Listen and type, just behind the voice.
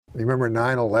You remember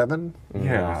 9/11?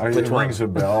 Yeah, Which it one? rings a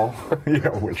bell. Yeah,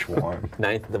 which one?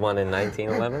 The one in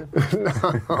 1911?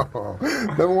 No,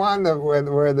 the one that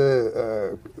where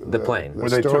The plane. Where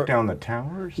they took down the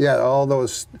towers? Yeah, all the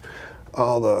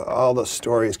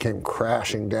stories came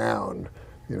crashing down.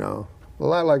 You know, a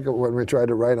lot like when we tried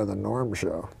to write on the Norm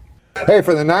Show. Hey,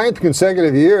 for the 9th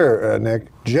consecutive year, Nick,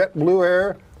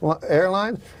 JetBlue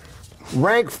Airlines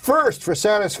ranked first for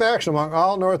satisfaction among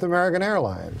all North American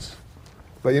airlines.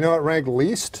 But you know what ranked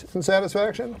least in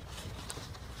satisfaction?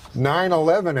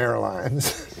 9/11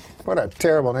 Airlines. What a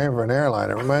terrible name for an airline.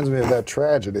 It reminds me of that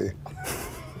tragedy.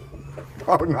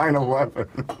 Oh, 9/11.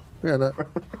 Yeah,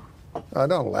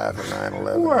 don't laugh at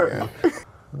 9/11 What? again.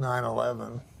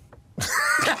 9/11.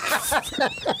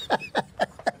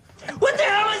 What the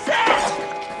hell is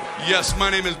that? Yes,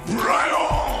 my name is Brian.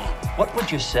 What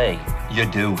would you say you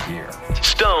do here?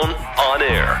 Stone on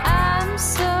Air. I'm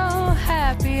so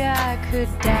happy I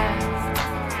could die.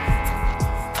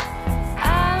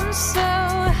 I'm so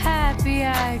happy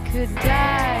I could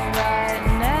die right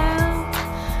now.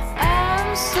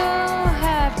 I'm so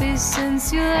happy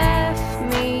since you left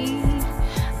me.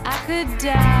 I could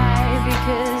die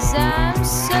because I'm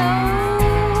so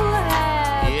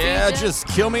happy. Yeah, just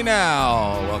kill me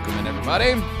now. Welcome in,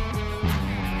 everybody.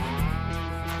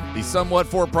 The somewhat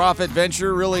for-profit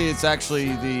venture, really, it's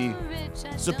actually the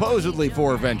supposedly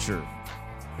profit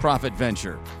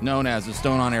venture, known as the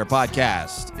Stone on Air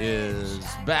podcast, is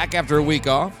back after a week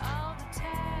off.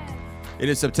 It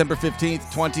is September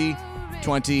 15th,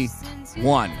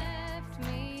 2021.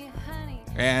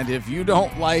 And if you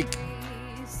don't like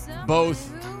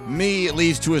both me, at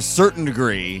least to a certain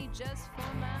degree,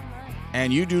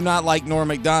 and you do not like Norm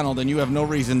Macdonald, then you have no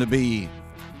reason to be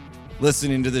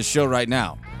listening to this show right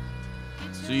now.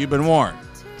 So you've been warned.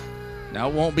 Now,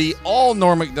 it won't be all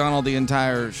Norm Macdonald the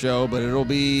entire show, but it'll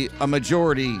be a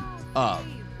majority of.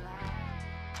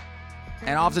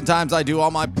 And oftentimes I do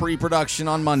all my pre-production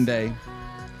on Monday.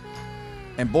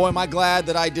 And boy, am I glad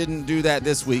that I didn't do that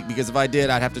this week, because if I did,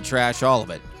 I'd have to trash all of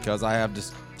it, because I have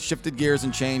just shifted gears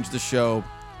and changed the show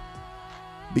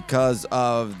because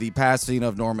of the passing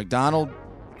of Norm Macdonald.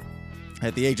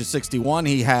 At the age of 61,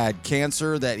 he had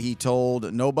cancer that he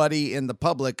told nobody in the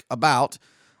public about.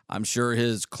 I'm sure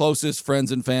his closest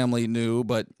friends and family knew,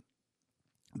 but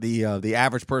the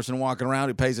average person walking around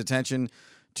who pays attention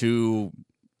to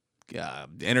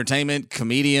entertainment,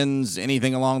 comedians,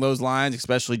 anything along those lines,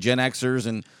 especially Gen Xers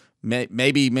and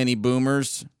maybe many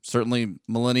boomers, certainly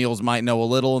millennials might know a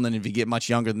little, and then if you get much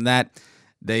younger than that,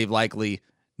 they've likely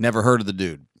never heard of the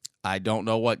dude. I don't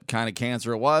know what kind of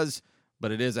cancer it was,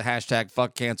 but it is a hashtag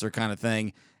fuck cancer kind of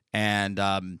thing, and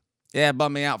it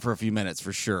bummed me out for a few minutes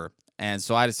for sure. And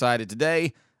so I decided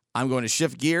today I'm going to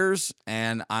shift gears,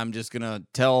 and I'm just going to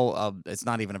tell, it's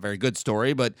not even a very good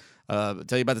story, but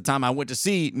tell you about the time I went to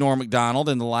see Norm Macdonald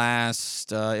in the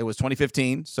last, it was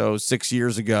 2015, so 6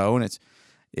 years ago, and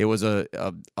it was a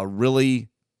really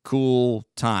cool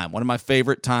time. One of my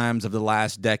favorite times of the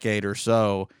last decade or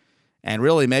so, and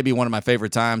really maybe one of my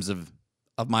favorite times of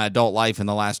my adult life in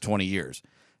the last 20 years.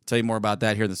 I'll tell you more about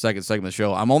that here in the second segment of the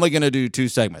show. I'm only going to do 2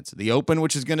 segments. The open,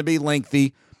 which is going to be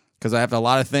lengthy, because I have a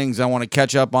lot of things I want to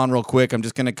catch up on real quick. I'm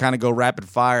just going to kind of go rapid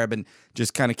fire. I've been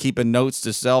just kind of keeping notes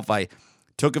to self. I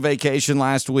took a vacation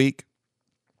last week,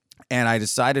 and I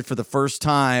decided for the first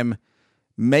time,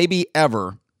 maybe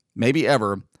ever,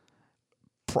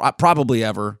 probably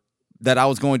ever, that I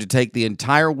was going to take the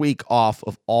entire week off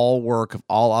of all work, of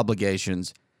all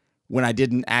obligations, when I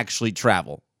didn't actually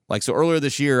travel. Like, so earlier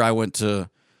this year, I went to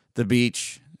the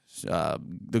beach,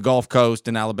 the Gulf Coast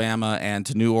in Alabama, and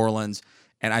to New Orleans,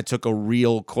 and I took a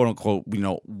real, quote-unquote,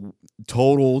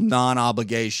 total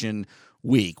non-obligation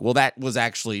week. Well, that was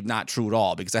actually not true at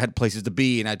all, because I had places to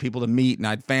be, and I had people to meet, and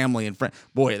I had family and friends.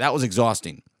 Boy, that was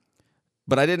exhausting.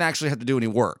 But I didn't actually have to do any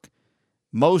work.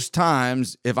 Most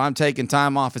times, if I'm taking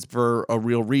time off, it's for a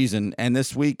real reason. And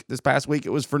this past week,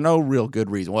 it was for no real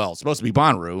good reason. Well, it's supposed to be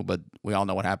Bonnaroo, but we all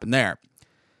know what happened there.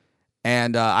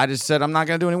 And I just said, I'm not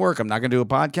going to do any work. I'm not going to do a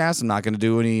podcast. I'm not going to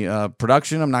do any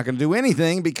production. I'm not going to do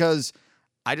anything, because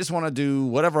I just want to do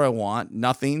whatever I want.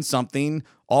 Nothing, something,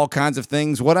 all kinds of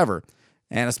things, whatever.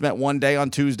 And I spent one day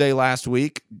on Tuesday last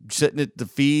week sitting at the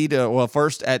feed,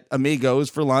 first at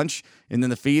Amigos for lunch, and then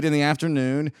the feed in the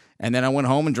afternoon. And then I went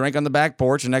home and drank on the back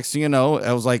porch. And next thing you know,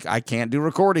 I was like, I can't do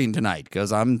recording tonight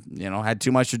because I'm, had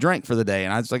too much to drink for the day.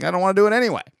 And I was like, I don't want to do it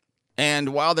anyway. And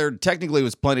while there technically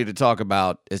was plenty to talk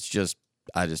about,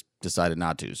 I just decided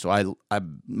not to. So I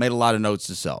made a lot of notes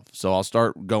to self. So I'll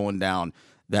start going down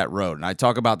that road. And I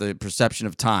talk about the perception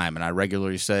of time, and I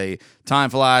regularly say, time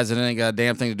flies and it ain't got a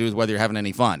damn thing to do with whether you're having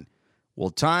any fun. Well,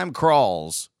 time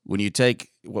crawls when you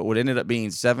take what would ended up being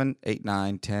 7, 8,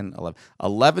 9, 10, 11,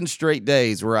 11 straight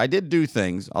days where I did do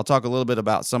things. I'll talk a little bit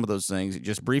about some of those things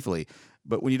just briefly.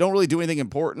 But when you don't really do anything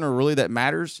important or really that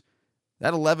matters,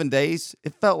 that 11 days,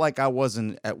 it felt like I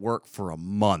wasn't at work for a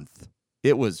month.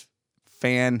 It was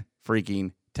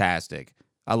fan-freaking-tastic.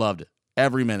 I loved it.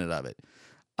 Every minute of it.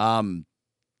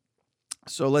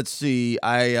 So let's see.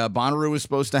 Bonnaroo was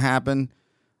supposed to happen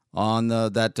on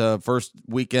that first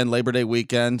weekend, Labor Day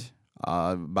weekend.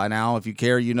 By now, if you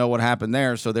care, you know what happened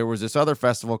there. So there was this other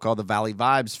festival called the Valley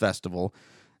Vibes Festival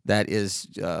that is,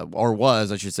 or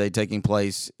was, I should say, taking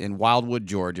place in Wildwood,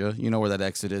 Georgia. You know where that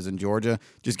exit is in Georgia.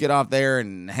 Just get off there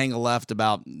and hang a left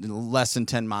about less than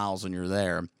 10 miles and you're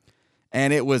there.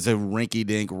 And it was a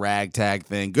rinky-dink ragtag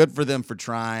thing. Good for them for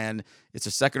trying. It's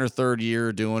a second or third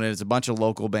year doing it. It's a bunch of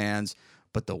local bands.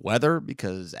 But the weather,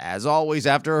 because as always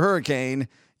after a hurricane,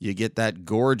 you get that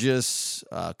gorgeous,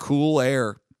 cool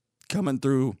air coming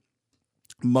through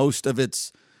most of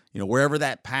its, wherever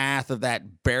that path of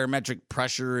that barometric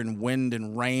pressure and wind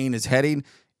and rain is heading,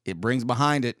 it brings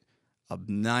behind it a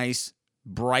nice,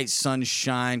 bright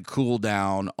sunshine cool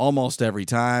down almost every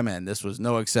time, and this was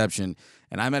no exception.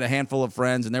 And I met a handful of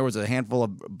friends, and there was a handful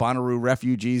of Bonnaroo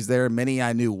refugees there. Many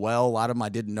I knew well. A lot of them I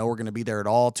didn't know were going to be there at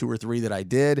all. 2 or 3 that I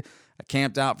did. I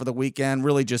camped out for the weekend,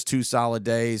 really just 2 solid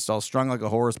days. So I was strung like a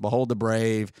horse, behold the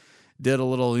brave. Did a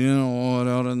little,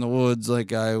 out in the woods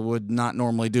like I would not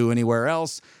normally do anywhere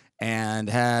else, and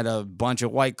had a bunch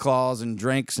of White Claws and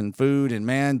drinks and food. And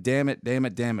man, damn it,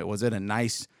 was it a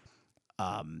nice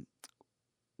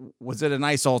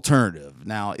alternative?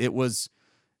 Now it was,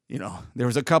 there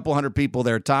was a couple hundred people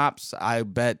there tops. I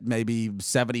bet maybe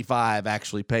 75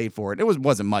 actually paid for it. It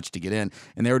wasn't much to get in,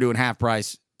 and they were doing half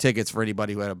price tickets for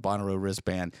anybody who had a Bonnaroo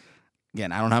wristband.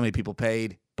 Again, I don't know how many people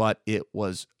paid, but it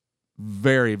was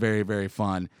very, very, very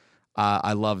fun.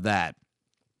 I love that.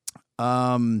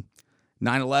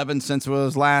 9/11, since I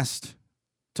was last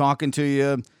talking to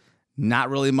you, not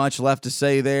really much left to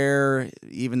say there.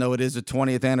 Even though it is the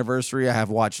 20th anniversary, I have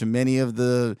watched many of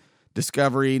the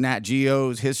Discovery, Nat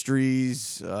Geo's,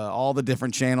 Histories, all the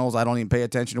different channels. I don't even pay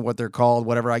attention to what they're called,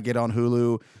 whatever I get on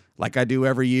Hulu, like I do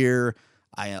every year.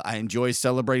 I enjoy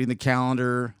celebrating the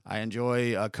calendar. I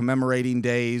enjoy commemorating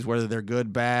days, whether they're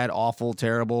good, bad, awful,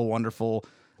 terrible, wonderful.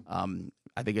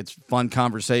 I think it's fun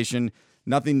conversation.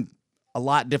 Nothing a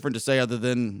lot different to say other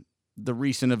than the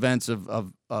recent events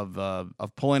of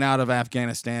pulling out of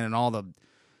Afghanistan and all the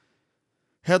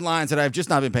headlines that I've just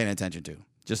not been paying attention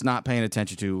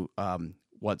to.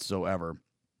 Whatsoever.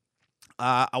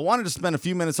 I wanted to spend a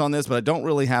few minutes on this, but I don't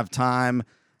really have time.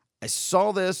 I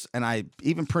saw this, and I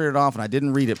even printed it off, and I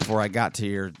didn't read it before I got to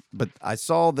here, but I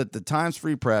saw that the Times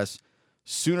Free Press,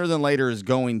 sooner than later, is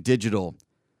going digital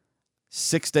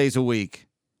 6 days a week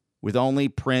with only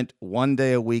print 1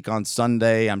 day a week on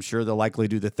Sunday. I'm sure they'll likely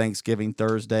do the Thanksgiving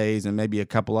Thursdays and maybe a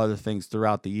couple other things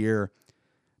throughout the year.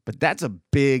 But that's a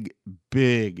big,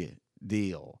 big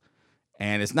deal.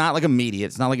 And it's not like immediate.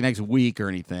 It's not like next week or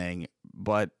anything,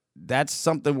 but that's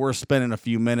something worth spending a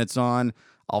few minutes on.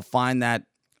 I'll find that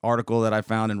article that I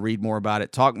found and read more about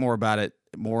it, talk more about it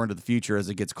more into the future as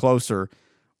it gets closer.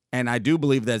 And I do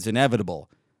believe that's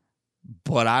inevitable,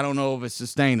 but I don't know if it's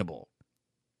sustainable.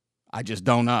 I just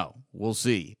don't know. We'll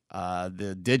see.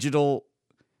 The digital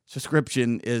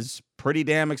subscription is pretty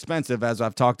damn expensive, as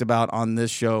I've talked about on this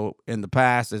show in the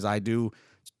past, as I do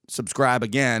subscribe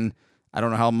again. I don't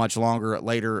know how much longer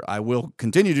later I will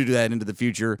continue to do that into the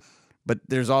future. But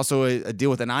there's also a deal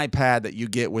with an iPad that you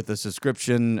get with a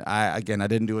subscription. I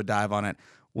didn't do a dive on it.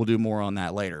 We'll do more on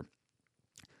that later.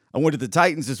 I went to the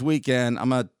Titans this weekend. I'm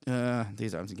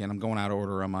going out of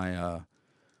order on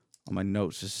my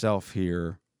notes itself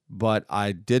here. But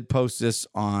I did post this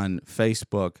on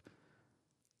Facebook.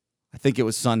 I think it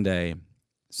was Sunday.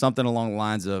 Something along the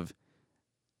lines of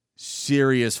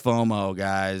serious FOMO,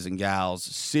 guys and gals.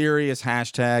 Serious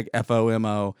hashtag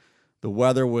FOMO. The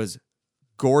weather was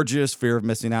gorgeous, fear of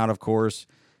missing out, of course.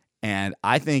 And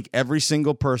I think every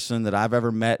single person that I've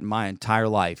ever met in my entire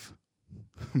life,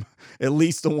 at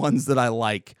least the ones that I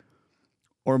like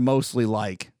or mostly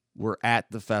like, were at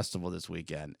the festival this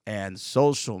weekend. And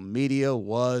social media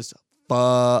was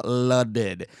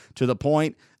flooded to the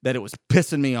point that it was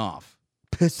pissing me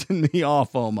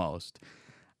off almost.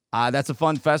 That's a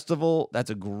fun festival. That's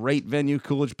a great venue,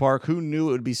 Coolidge Park. Who knew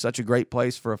it would be such a great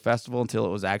place for a festival until it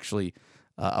was actually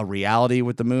a reality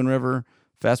with the Moon River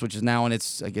Fest, which is now in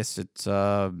its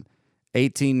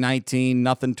 18, 19,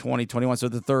 nothing 20, 21. So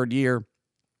the third year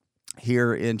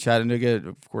here in Chattanooga,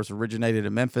 of course, originated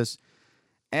in Memphis.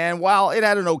 And while it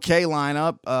had an okay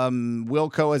lineup,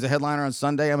 Wilco as a headliner on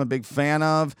Sunday, I'm a big fan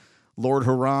of. Lord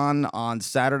Huron on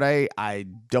Saturday. I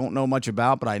don't know much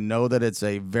about, but I know that it's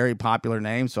a very popular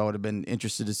name, so I would have been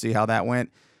interested to see how that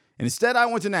went. And instead, I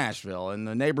went to Nashville, in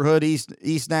the neighborhood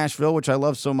East Nashville, which I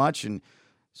love so much, and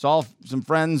saw some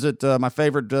friends at my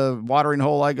favorite watering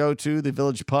hole I go to, the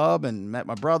Village Pub, and met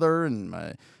my brother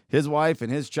and his wife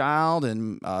and his child,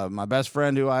 and my best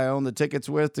friend who I own the tickets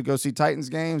with to go see Titans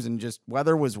games. And just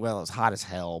weather was, well, it was hot as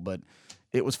hell, but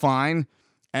it was fine.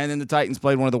 And then the Titans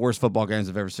played one of the worst football games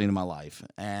I've ever seen in my life.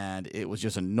 And it was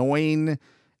just annoying.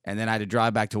 And then I had to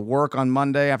drive back to work on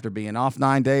Monday after being off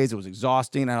 9 days. It was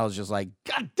exhausting. And I was just like,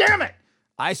 God damn it.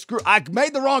 I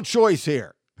made the wrong choice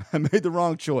here. I made the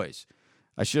wrong choice.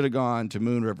 I should have gone to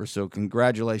Moon River. So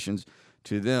congratulations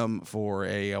to them for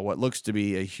what looks to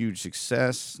be a huge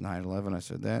success. 9/11, I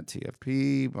said that.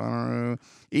 TFP. Bonnaroo.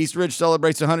 East Ridge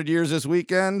celebrates 100 years this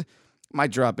weekend.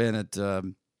 Might drop in at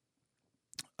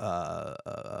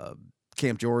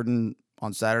Camp Jordan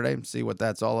on Saturday and see what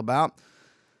that's all about.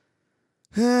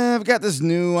 I've got this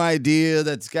new idea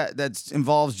that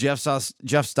involves Jeff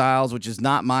Styles, which is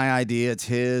not my idea. It's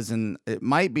his, and it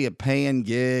might be a paying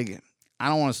gig. I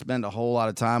don't want to spend a whole lot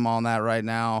of time on that right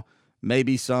now.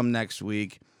 Maybe some next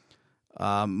week.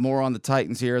 More on the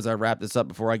Titans here as I wrap this up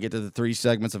before I get to the 3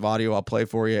 segments of audio I'll play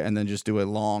for you, and then just do a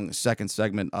long second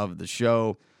segment of the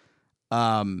show.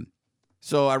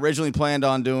 So I originally planned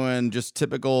on doing just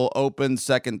typical open,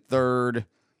 second, third,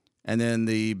 and then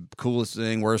the coolest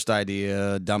thing, worst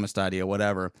idea, dumbest idea,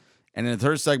 whatever. And in the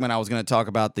third segment, I was going to talk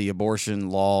about the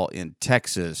abortion law in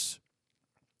Texas.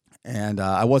 And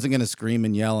I wasn't going to scream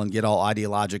and yell and get all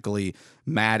ideologically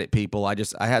mad at people. I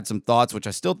had some thoughts, which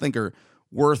I still think are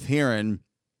worth hearing.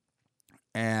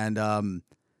 And I'm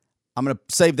going to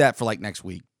save that for like next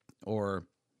week or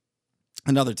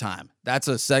another time. That's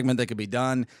a segment that could be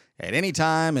done at any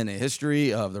time in the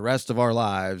history of the rest of our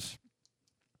lives.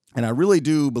 And I really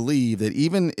do believe that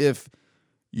even if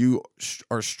you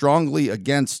are strongly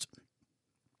against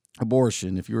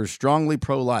abortion, if you're strongly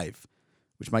pro-life,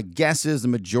 which my guess is the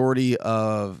majority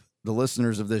of the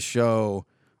listeners of this show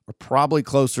are probably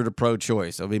closer to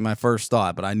pro-choice. That'll be my first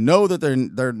thought. But I know that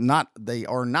they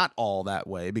are not all that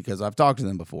way because I've talked to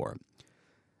them before.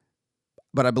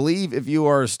 But I believe if you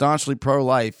are staunchly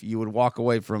pro-life, you would walk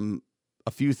away from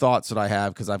a few thoughts that I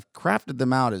have because I've crafted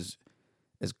them out as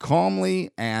calmly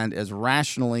and as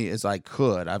rationally as I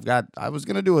could. I was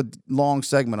going to do a long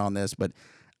segment on this, but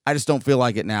I just don't feel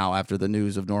like it now after the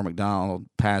news of Norm Macdonald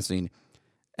passing,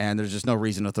 and there's just no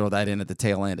reason to throw that in at the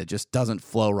tail end. It just doesn't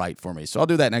flow right for me. So I'll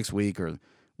do that next week or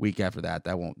week after that.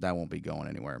 That won't be going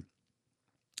anywhere.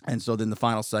 And so then the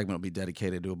final segment will be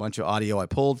dedicated to a bunch of audio I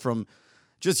pulled from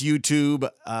just YouTube.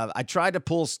 I tried to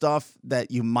pull stuff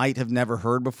that you might have never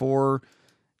heard before.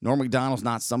 Norm Macdonald's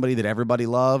not somebody that everybody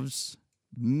loves.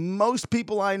 Most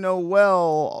people I know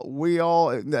well,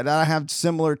 that I have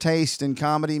similar taste in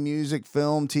comedy, music,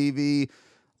 film, TV,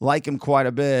 like him quite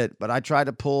a bit. But I try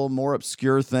to pull more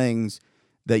obscure things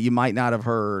that you might not have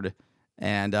heard.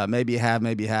 And maybe you have,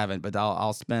 maybe you haven't. But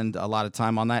I'll spend a lot of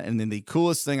time on that. And then the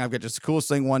coolest thing, I've got just the coolest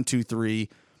thing, 1, 2, 3,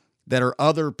 that are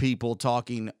other people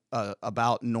talking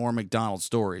about Norm Macdonald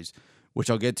stories, which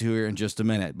I'll get to here in just a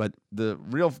minute. But the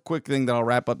real quick thing that I'll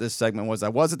wrap up this segment was I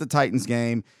was at the Titans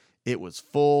game. It was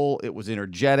full. It was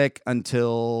energetic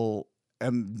until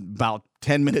about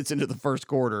 10 minutes into the first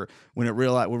quarter when we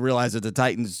realized that the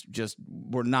Titans just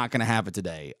were not going to have it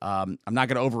today. I'm not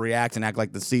going to overreact and act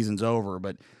like the season's over,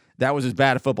 but that was as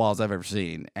bad a football as I've ever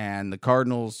seen. And the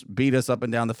Cardinals beat us up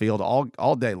and down the field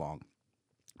all day long.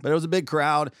 But it was a big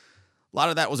crowd. A lot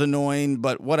of that was annoying,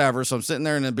 but whatever. So I'm sitting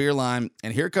there in the beer line,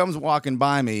 and here comes walking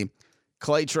by me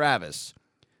Clay Travis.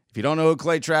 If you don't know who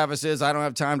Clay Travis is, I don't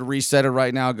have time to reset it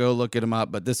right now. Go look at him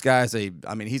up. But this guy's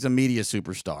he's a media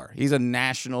superstar. He's a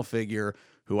national figure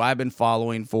who I've been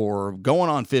following for going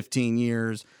on 15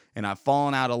 years, and I've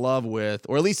fallen out of love with,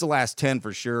 or at least the last 10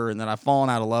 for sure, and then I've fallen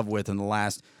out of love with in the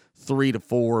last 3 to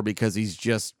 4 because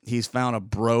he's found a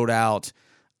broed out,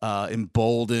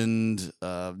 emboldened,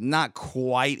 not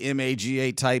quite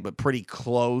MAGA type, but pretty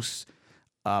close,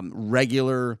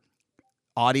 regular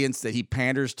audience that he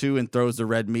panders to and throws the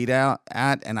red meat out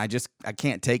at, and I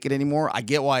can't take it anymore. I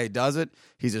get why he does it.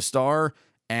 He's a star,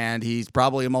 and he's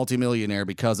probably a multimillionaire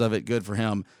because of it. Good for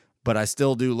him. But I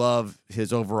still do love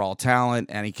his overall talent,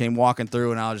 and he came walking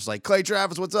through, and I was just like, Clay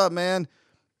Travis, what's up, man?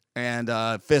 And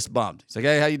fist bumped. He's like,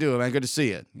 hey, how you doing, man? Good to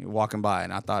see you. Walking by,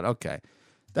 and I thought, okay,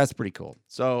 that's pretty cool.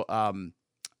 So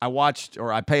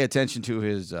I pay attention to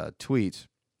his tweets,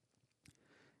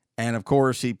 and of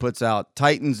course he puts out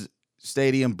Titans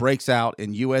Stadium breaks out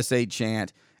in USA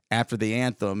chant after the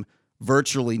anthem.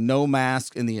 Virtually no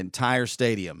mask in the entire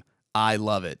stadium. I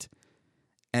love it.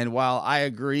 And while I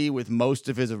agree with most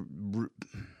of his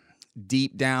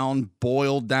deep down,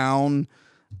 boiled down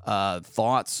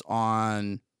thoughts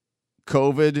on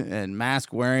COVID and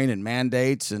mask wearing and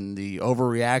mandates and the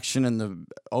overreaction in the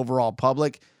overall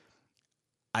public,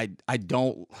 I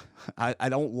don't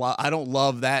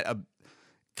love that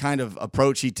kind of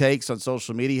approach he takes on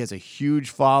social media. He has a huge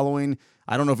following.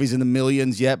 I don't know if he's in the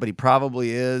millions yet, but he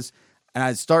probably is. And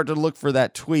I start to look for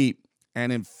that tweet,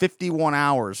 and in 51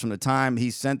 hours from the time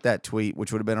he sent that tweet,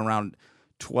 which would have been around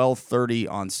 12:30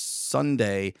 on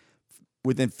Sunday,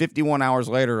 within 51 hours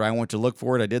later, I went to look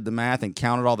for it. I did the math and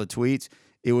counted all the tweets.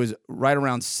 It was right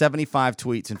around 75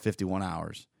 tweets in 51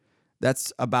 hours.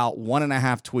 That's about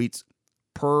 1.5 tweets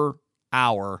per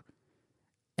hour,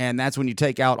 and that's when you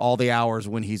take out all the hours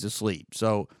when he's asleep.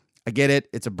 So I get it.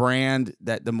 It's a brand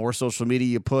that the more social media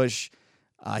you push,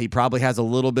 he probably has a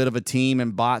little bit of a team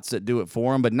and bots that do it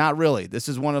for him, but not really. This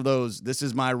is one of those, this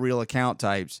is my real account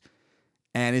types,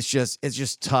 and it's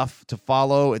just tough to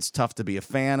follow. It's tough to be a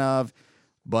fan of,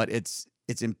 but it's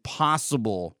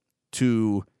impossible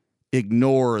to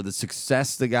ignore the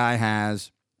success the guy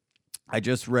has. I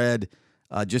just read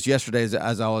just yesterday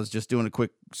as I was just doing a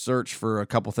quick search for a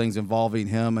couple things involving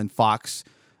him and Fox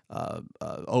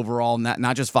overall,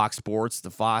 not just Fox Sports, the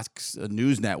Fox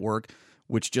News Network,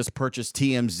 which just purchased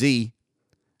TMZ.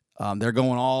 They're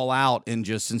going all out in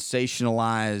just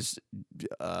sensationalized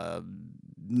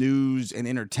news and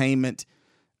entertainment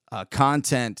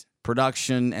content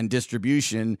production and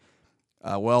distribution.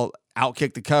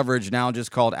 Outkick the Coverage, now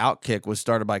just called Outkick, was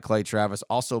started by Clay Travis,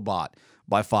 also bought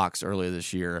by Fox earlier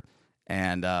this year.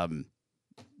 And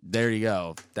there you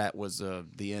go. That was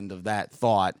the end of that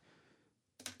thought.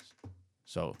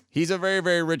 So he's a very,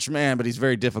 very rich man, but he's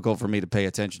very difficult for me to pay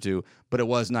attention to. But it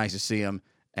was nice to see him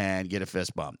and get a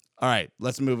fist bump. All right,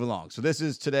 let's move along. So this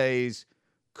is today's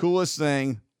coolest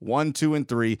thing, 1, 2, and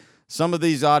 3. Some of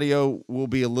these audio will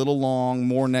be a little long,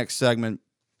 more next segment.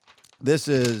 This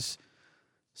is,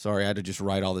 sorry, I had to just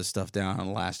write all this stuff down in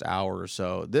the last hour or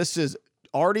so. This is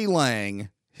Artie Lange,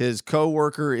 his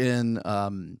co-worker in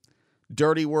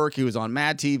Dirty Work. He was on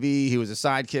Mad TV. He was a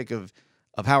sidekick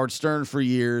of Howard Stern for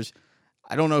years.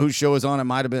 I don't know whose show is on. It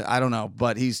might have been, I don't know.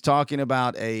 But he's talking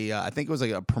about I think it was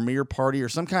like a premiere party or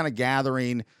some kind of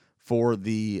gathering for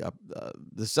the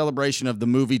celebration of the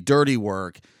movie Dirty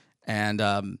Work. And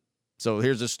so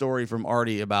here's a story from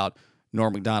Artie about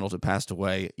Norm Macdonald, who passed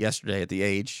away yesterday at the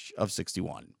age of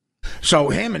 61. So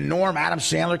him and Norm, Adam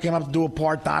Sandler came up to do a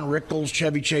part, Don Rickles,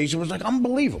 Chevy Chase. It was like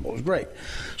unbelievable. It was great.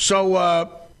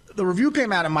 So the review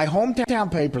came out in my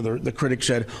hometown paper. The critic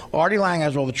said, Artie Lange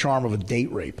has all the charm of a date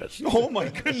rapist. Oh, my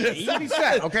goodness. That's what he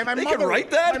said. Okay, my mother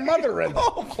write that? My mother read that.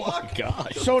 Oh, my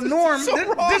gosh. So Norm,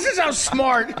 this is how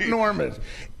smart Norm is.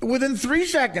 Within 3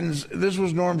 seconds, this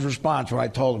was Norm's response when I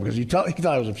told him, because he thought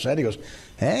I was upset. He goes,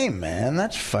 hey, man,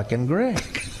 that's fucking great.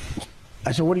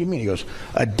 I said, what do you mean? He goes,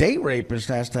 a date rapist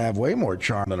has to have way more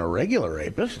charm than a regular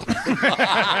rapist.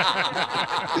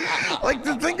 Like,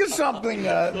 to think of something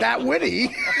that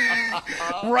witty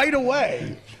right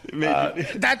away.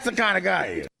 That's the kind of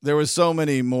guy he is. There was so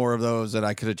many more of those that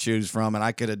I could have choose from, and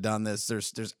I could have done this.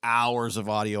 There's hours of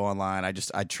audio online.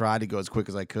 I tried to go as quick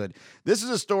as I could. This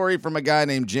is a story from a guy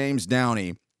named James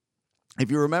Downey. If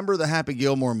you remember the Happy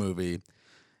Gilmore movie,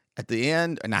 at the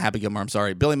end, not Happy Gilmore, I'm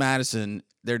sorry, Billy Madison,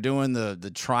 they're doing the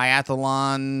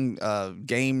triathlon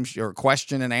game or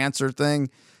question and answer thing,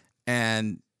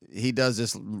 and he does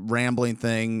this rambling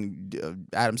thing,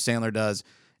 Adam Sandler does,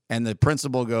 and the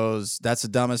principal goes, that's the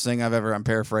dumbest thing I'm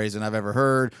paraphrasing, I've ever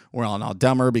heard. We're all now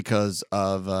dumber because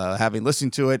of having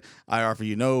listened to it. I offer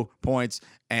you no points,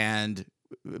 and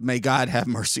may God have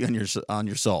mercy on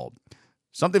your soul.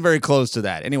 Something very close to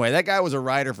that. Anyway, that guy was a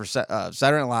writer for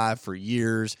Saturday Night Live for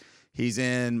years. He's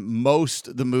in most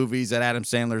of the movies that Adam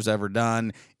Sandler's ever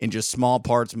done, in just small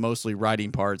parts, mostly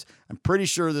writing parts. I'm pretty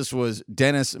sure this was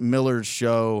Dennis Miller's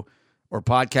show or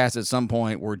podcast at some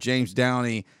point where James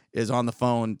Downey is on the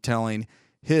phone telling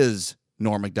his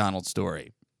Norm Macdonald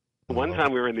story. One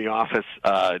time we were in the office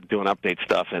doing update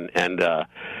stuff, and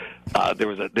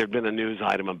there'd been a news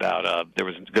item about there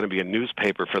was going to be a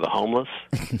newspaper for the homeless,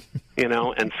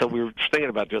 and so we were thinking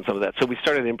about doing some of that. So we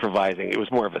started improvising. It was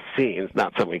more of a scene,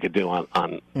 not something we could do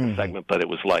on the segment, but it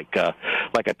was like a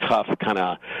tough kind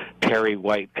of Perry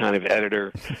White kind of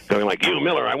editor going like, "You,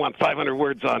 Miller, I want 500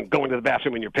 words on going to the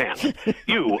bathroom in your pants.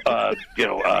 You,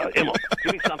 Immel,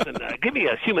 give me something. Give me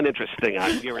a human interest thing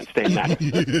on urine stain matter.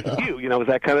 You, was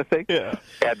that kind of thing. Yeah.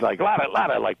 Had like a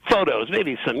lot of like photos,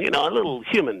 maybe some, a little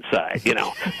human side,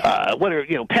 what are,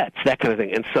 pets, that kind of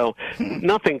thing. And so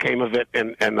nothing came of it,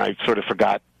 and I sort sort of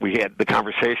forgot we had the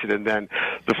conversation. And then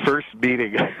the first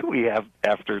meeting we have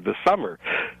after the summer,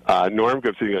 Norm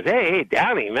comes in and goes, hey,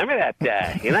 Downey, remember that,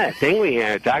 that thing we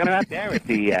were talking about there with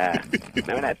the,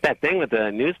 remember that thing with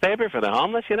the newspaper for the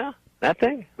homeless, that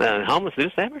thing, the homeless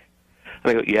newspaper? And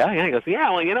I go, yeah. He goes,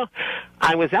 yeah, well,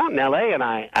 I was out in L.A. and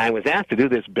I was asked to do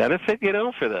this benefit,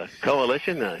 for the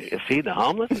coalition to feed the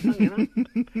homeless, and,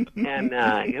 and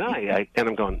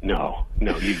I'm going, no.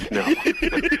 And he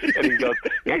goes,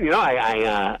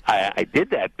 yeah, I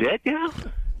did that bit,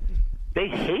 They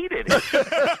hated it.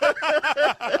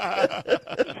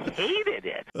 Hated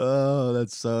it. Oh,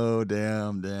 that's so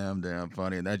damn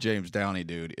funny. And that James Downey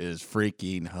dude is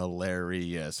freaking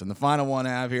hilarious. And the final one I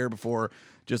have here before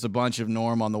just a bunch of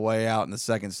Norm on the way out in the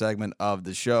second segment of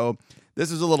the show.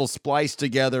 This is a little spliced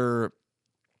together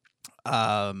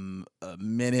a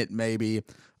minute maybe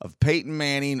of Peyton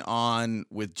Manning on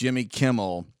with Jimmy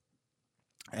Kimmel.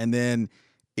 And then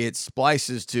it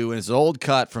splices to, and it's an old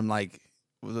cut from like,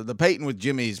 the Peyton with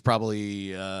Jimmy is probably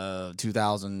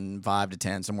 2005 to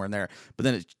 10, somewhere in there. But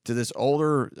then it's to this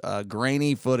older,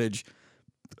 grainy footage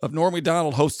of Norm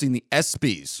Macdonald hosting the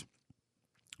ESPYs,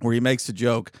 where he makes a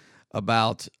joke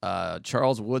about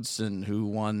Charles Woodson, who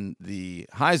won the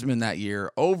Heisman that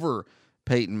year over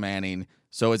Peyton Manning.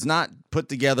 So it's not put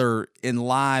together in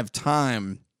live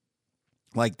time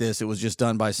like this. It was just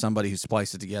done by somebody who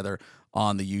spliced it together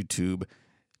on the YouTube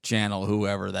channel,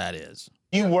 whoever that is.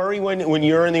 You worry when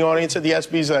you're in the audience at the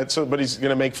ESPYs that somebody's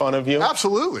going to make fun of you?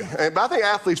 Absolutely. But I think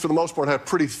athletes, for the most part, have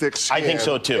pretty thick skin. I think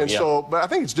so, too. And but I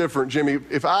think it's different, Jimmy.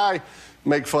 If I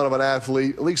make fun of an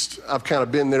athlete, at least I've kind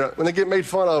of been there. When they get made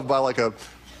fun of by like a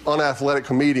unathletic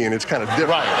comedian, it's kind of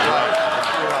different.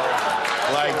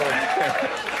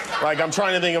 Like I'm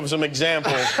trying to think of some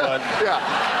examples, but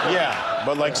yeah,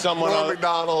 but like someone Norm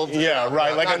Macdonald. Yeah,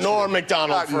 right, like a Norm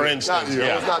Macdonald, for instance. Not you.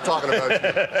 I was not talking about you.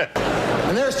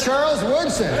 And there's Charles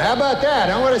Woodson. How about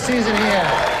that? Huh? What a season he had.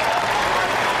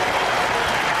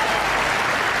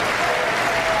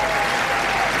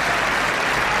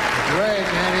 Great,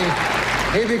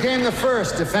 man. He became the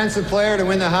first defensive player to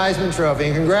win the Heisman Trophy.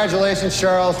 And congratulations,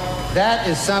 Charles. That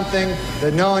is something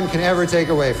that no one can ever take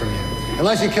away from you.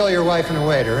 Unless you kill your wife and a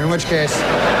waiter, in which case, all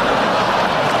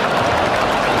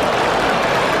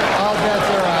bets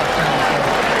are off.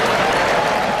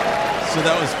 So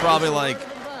that was probably like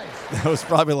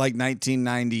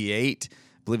 1998. I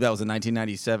believe that was the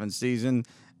 1997 season.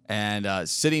 And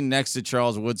sitting next to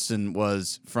Charles Woodson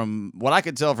was, from what I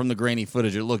could tell from the grainy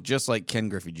footage, it looked just like Ken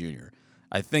Griffey Jr.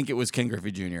 I think it was Ken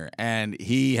Griffey Jr. And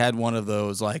he had one of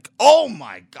those like, oh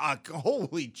my God,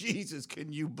 holy Jesus,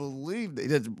 can you believe that?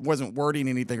 It wasn't wording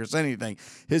anything or saying anything.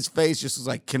 His face just was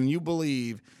like, can you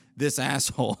believe this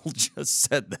asshole just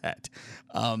said that?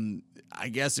 I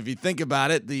guess if you think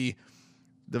about it, the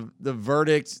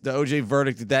verdict, the OJ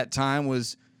verdict at that time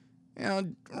was,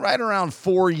 right around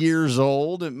 4 years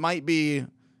old. It might be,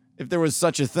 if there was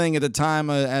such a thing at the time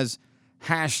as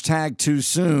hashtag too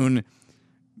soon,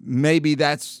 maybe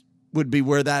that's would be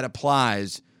where that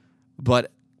applies.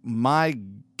 But my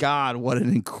God, what an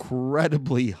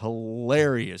incredibly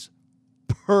hilarious,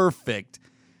 perfect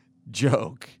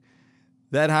joke.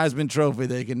 That Heisman Trophy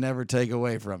they can never take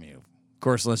away from you. Of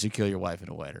course, unless you kill your wife and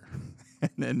a waiter.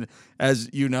 And then, as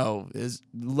you know, is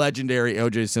legendary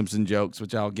O.J. Simpson jokes,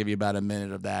 which I'll give you about a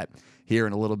minute of that here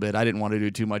in a little bit. I didn't want to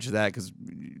do too much of that because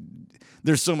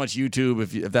there's so much YouTube.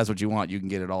 If that's what you want, you can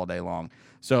get it all day long.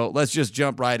 So let's just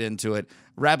jump right into it.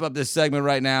 Wrap up this segment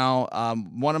right now.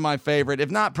 One of my favorite,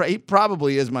 if not, he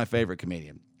probably is my favorite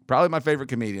comedian. Probably my favorite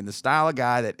comedian. The style of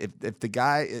guy that if the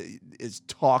guy is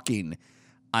talking,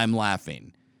 I'm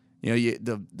laughing.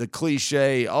 The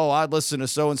cliche, I'd listen to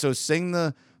so-and-so sing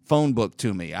the phone book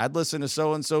to me. I'd listen to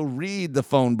so-and-so read the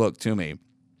phone book to me.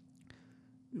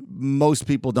 Most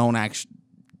people don't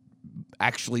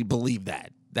actually believe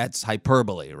that. That's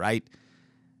hyperbole, right?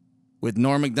 With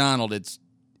Norm Macdonald, it's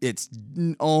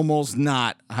almost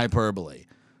not hyperbole.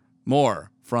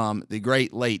 More from the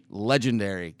great, late,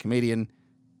 legendary comedian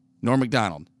Norm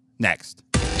Macdonald next.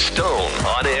 Stone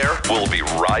on Air will be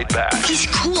right back. He's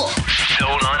cool.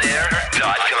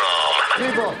 StoneOnAir.com.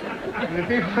 The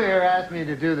people here asked me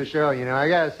to do the show, I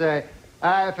gotta say,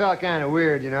 I felt kind of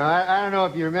weird, I don't know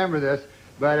if you remember this,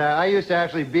 but I used to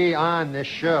actually be on this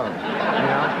show,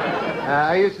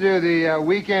 I used to do the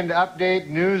weekend update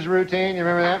news routine. You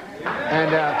remember that?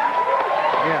 And,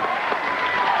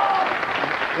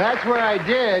 that's where I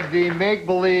did the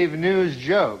make-believe news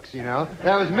jokes,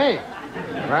 That was me,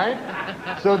 right?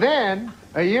 So then,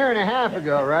 a year and a half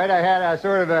ago, right, I had a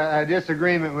sort of a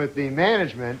disagreement with the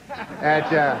management at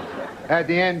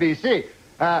the NBC.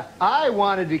 I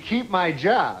wanted to keep my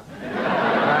job,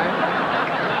 right?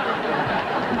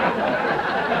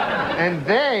 And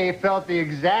they felt the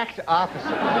exact opposite.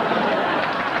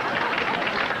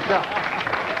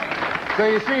 So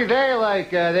you see,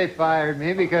 they fired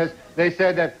me because they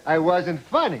said that I wasn't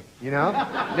funny, you know?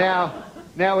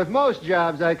 Now, with most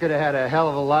jobs, I could have had a hell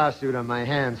of a lawsuit on my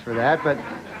hands for that,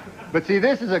 but see,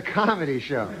 this is a comedy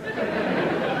show.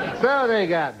 So they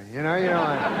got me, you know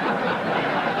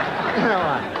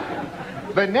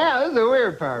what? But now, this is the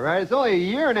weird part, right? It's only a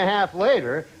year and a half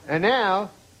later, and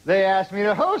now they asked me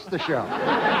to host the show.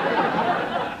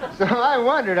 So I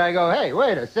wondered, I go, hey,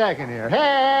 wait a second here.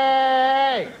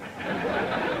 Hey!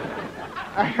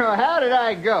 I go, how did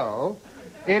I go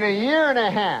in a year and a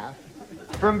half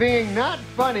from being not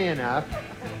funny enough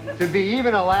to be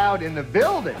even allowed in the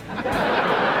building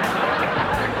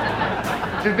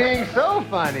to being so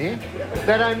funny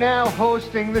that I'm now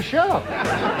hosting the show?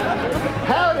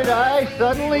 How did I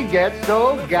suddenly get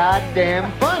so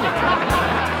goddamn funny?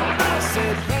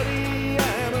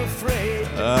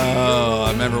 Oh,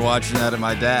 I remember watching that at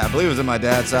my dad. I believe it was at my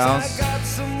dad's house.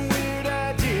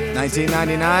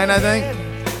 1999, I think.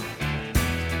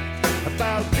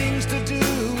 About things to do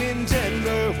in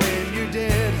Denver when you're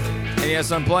dead. And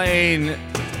yes, I'm playing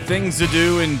Things to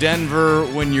Do in Denver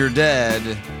When You're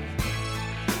Dead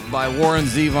by Warren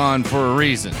Zevon for a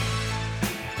reason.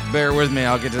 Bear with me,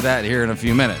 I'll get to that here in a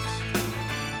few minutes.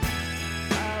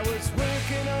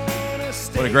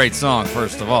 What a great song,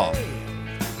 first of all.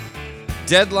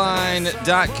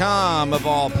 Deadline.com, of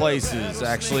all places,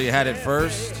 actually had it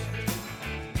first.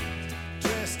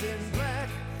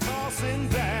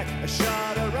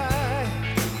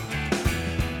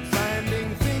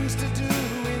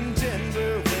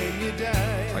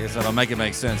 Like I said, I'll make it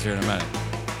make sense here in a minute.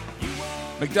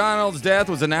 McDonald's death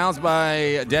was announced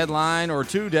by Deadline, or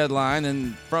to Deadline,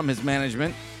 and from his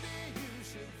management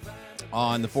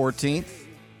on the 14th.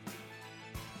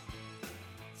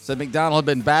 Said McDonald had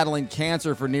been battling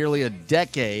cancer for nearly a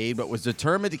decade, but was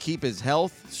determined to keep his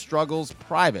health struggles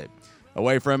private,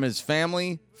 away from his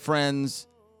family, friends,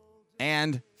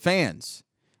 and fans.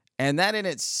 And that in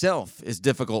itself is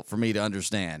difficult for me to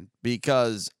understand,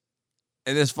 because,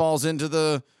 and this falls into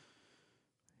the,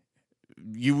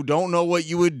 you don't know what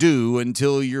you would do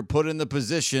until you're put in the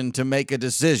position to make a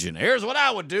decision. Here's what I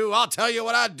would do. I'll tell you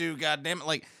what I'd do, goddammit.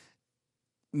 Like,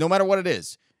 no matter what it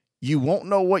is, you won't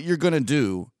know what you're going to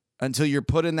do until you're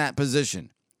put in that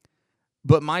position.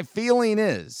 But my feeling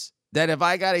is that if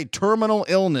I got a terminal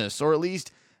illness, or at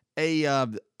least a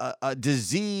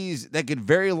disease that could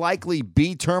very likely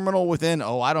be terminal within,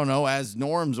 as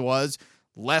Norm's was,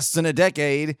 less than a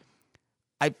decade,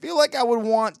 I feel like I would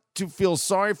want to feel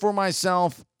sorry for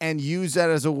myself and use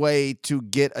that as a way to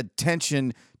get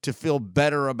attention to feel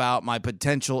better about my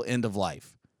potential end of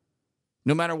life.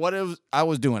 No matter what I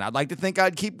was doing, I'd like to think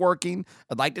I'd keep working.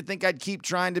 I'd like to think I'd keep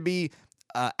trying to be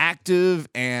active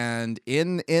and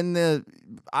in the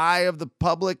eye of the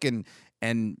public and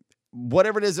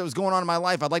whatever it is that was going on in my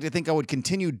life. I'd like to think I would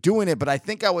continue doing it, but I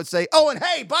think I would say, oh, and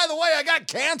hey, by the way, I got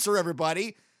cancer,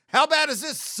 everybody. How bad does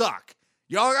this suck?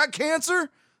 Y'all got cancer?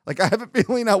 Like, I have a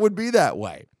feeling I would be that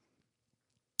way.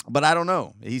 But I don't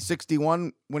know. He's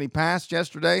 61 when he passed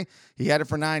yesterday. He had it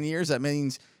for 9 years. That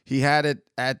means he had it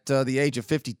at the age of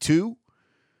 52.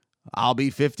 I'll be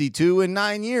 52 in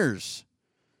 9 years.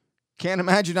 Can't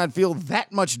imagine I'd feel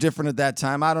that much different at that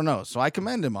time. I don't know. So I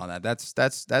commend him on that.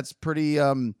 That's pretty,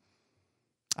 I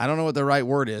don't know what the right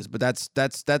word is, but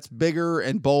that's bigger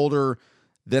and bolder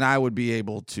than I would be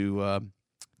able to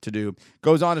do.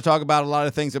 Goes on to talk about a lot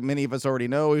of things that many of us already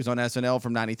know. He was on SNL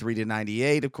from 93 to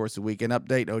 98. Of course, the Weekend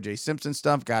Update, O.J. Simpson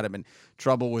stuff got him in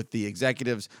trouble with the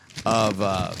executives of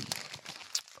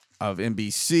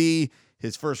NBC.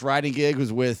 His first writing gig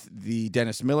was with the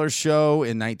Dennis Miller Show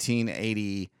in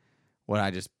 1980. Well, I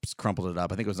just crumpled it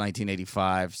up. I think it was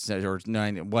 1985 or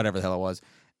whatever the hell it was.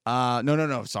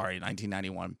 No. Sorry,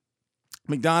 1991.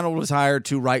 McDonald was hired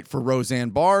to write for Roseanne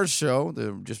Barr's show,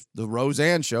 the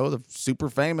Roseanne Show, the super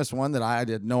famous one that I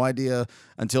had no idea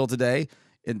until today,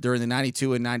 during the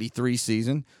 92 and 93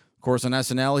 season. Of course, on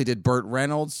SNL, he did Burt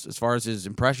Reynolds as far as his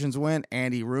impressions went,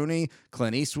 Andy Rooney,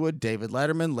 Clint Eastwood, David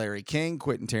Letterman, Larry King,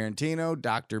 Quentin Tarantino,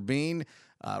 Dr. Bean,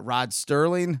 Rod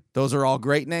Sterling. Those are all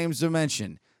great names to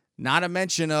mention. Not a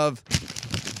mention of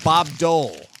Bob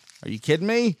Dole. Are you kidding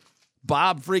me?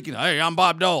 Bob freaking, hey, I'm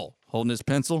Bob Dole, holding his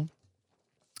pencil.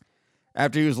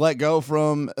 After he was let go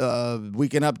from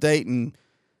Weekend Update and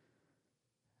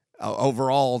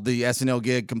overall the SNL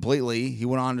gig completely, he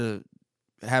went on to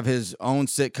have his own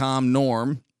sitcom,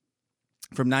 Norm,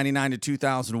 from 99 to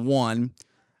 2001.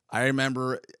 I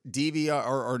remember VCRing,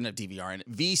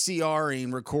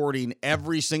 recording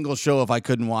every single show if I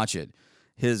couldn't watch it.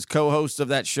 His co-host of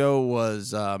that show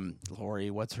was Lori,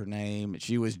 what's her name?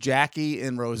 She was Jackie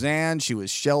in Roseanne. She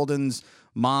was Sheldon's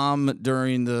mom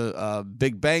during the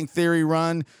Big Bang Theory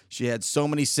run. She had so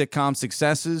many sitcom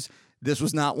successes. This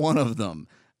was not one of them.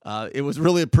 It was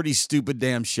really a pretty stupid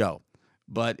damn show.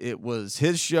 But it was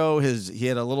his show. He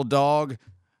had a little dog,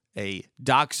 a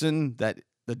dachshund, that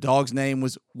the dog's name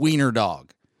was Wiener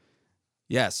Dog.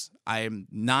 Yes, I am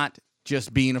not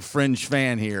just being a fringe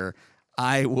fan here.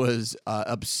 I was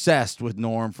obsessed with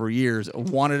Norm for years.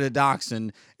 Wanted a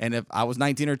dachshund, and if I was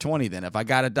 19 or 20 then, if I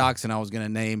got a dachshund, I was going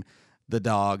to name the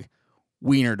dog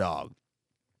Wiener Dog.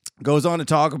 Goes on to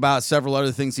talk about several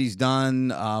other things he's done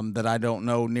that I don't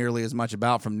know nearly as much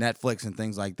about from Netflix and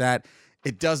things like that.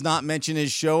 It does not mention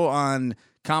his show on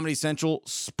Comedy Central,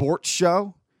 Sports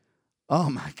Show. Oh,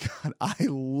 my God. I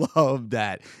love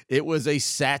that. It was a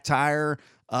satire,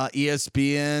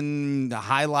 ESPN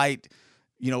highlight,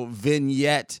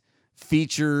 vignette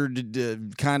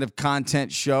featured kind of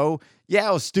content show. Yeah,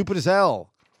 it was stupid as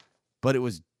hell, but it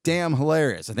was damn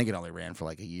hilarious. I think it only ran for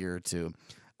like a year or two.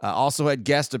 Also had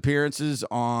guest appearances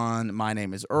on My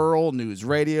Name is Earl, News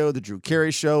Radio, The Drew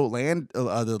Carey Show,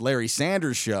 the Larry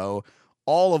Sanders Show,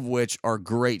 all of which are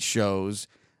great shows.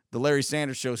 The Larry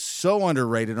Sanders Show is so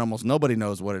underrated, almost nobody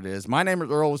knows what it is. My Name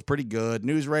is Earl was pretty good.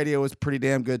 News Radio was pretty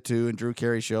damn good too, and Drew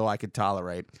Carey Show I could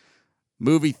tolerate.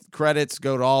 Movie credits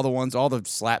go to all the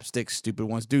slapstick stupid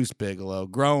ones, Deuce Bigalow,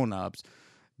 Grown Ups,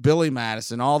 Billy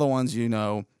Madison, all the ones you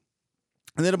know.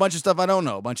 And then a bunch of stuff I don't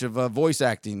know, a bunch of voice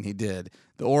acting he did.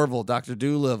 The Orville, Dr.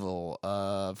 Dolittle,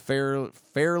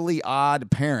 Fairly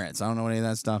Odd Parents. I don't know what any of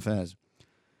that stuff is.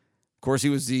 Of course, he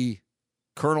was the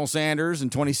Colonel Sanders in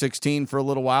 2016 for a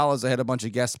little while, as I had a bunch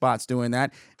of guest spots doing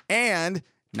that. And,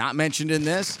 not mentioned in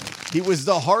this, he was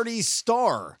the Hardee's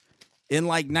star in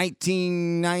like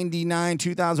 1999,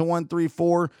 2001, 3,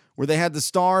 4, where they had the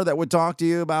star that would talk to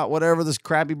you about whatever this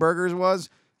crappy burgers was.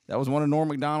 That was one of Norm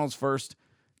Macdonald's first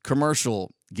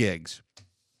commercial gigs.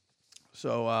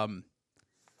 So,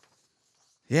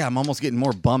 yeah, I'm almost getting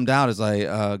more bummed out as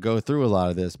I go through a lot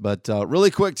of this. But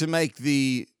really quick to make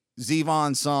the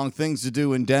Zevon song, Things to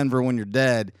Do in Denver When You're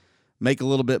Dead, make a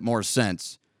little bit more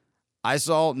sense. I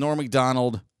saw Norm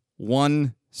Macdonald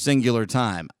one singular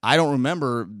time. I don't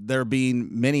remember there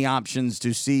being many options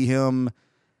to see him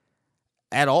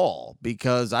at all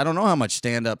because I don't know how much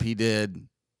stand-up he did,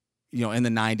 in the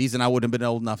 90s, and I wouldn't have been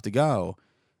old enough to go.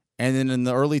 And then in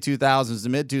the early 2000s, the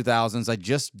mid 2000s, I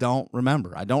just don't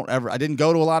remember. I didn't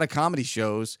go to a lot of comedy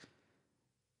shows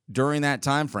during that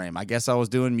time frame. I guess I was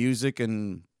doing music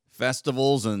and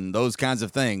festivals and those kinds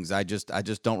of things. I just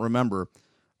don't remember.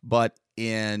 But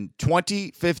in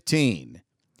 2015,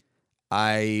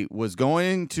 I was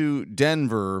going to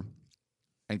Denver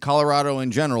and Colorado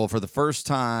in general for the first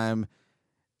time.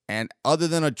 And other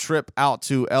than a trip out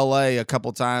to LA a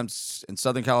couple times in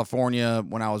Southern California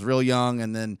when I was real young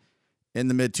and then in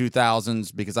the mid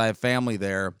 2000s because I have family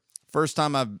there, first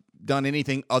time I've done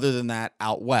anything other than that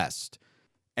out west.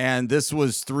 And this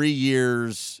was 3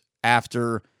 years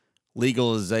after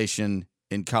legalization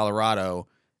in Colorado.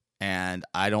 And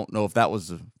I don't know if that was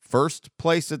the first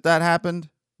place that happened,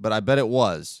 but I bet it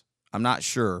was. I'm not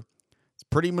sure. It's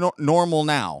pretty normal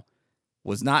now.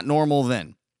 Was not normal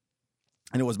then.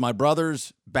 And it was my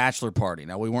brother's bachelor party.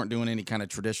 Now, we weren't doing any kind of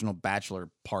traditional bachelor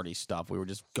party stuff. We were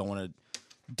just going to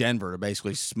Denver to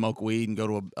basically smoke weed and go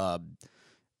to it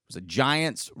was a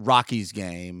Giants-Rockies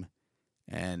game.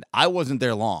 And I wasn't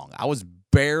there long. I was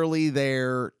barely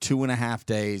there 2.5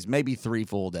 days, maybe 3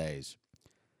 full days.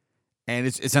 And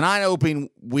it's an eye-opening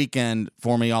weekend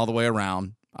for me all the way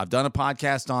around. I've done a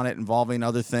podcast on it involving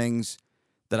other things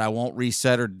that I won't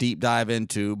reset or deep dive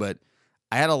into, but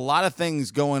I had a lot of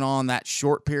things going on that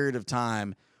short period of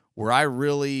time where I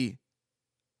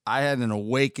had an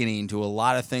awakening to a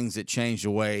lot of things that changed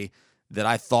the way that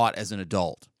I thought as an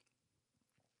adult.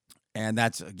 And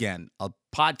that's, again, a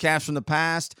podcast from the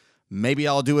past. Maybe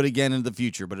I'll do it again in the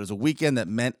future, but it was a weekend that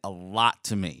meant a lot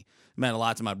to me. It meant a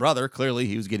lot to my brother. Clearly,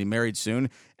 he was getting married soon.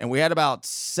 And we had about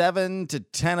 7 to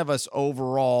 10 of us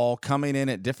overall coming in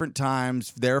at different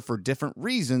times there for different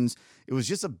reasons. It was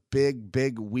just a big,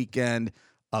 big weekend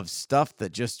of stuff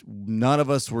that just none of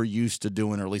us were used to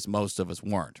doing, or at least most of us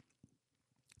weren't.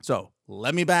 So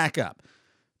let me back up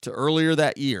to earlier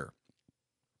that year.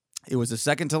 It was the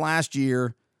second to last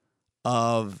year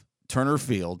of Turner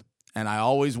Field, and I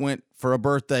always went for a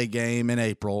birthday game in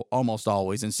April, almost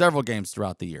always, and several games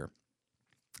throughout the year.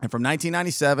 And from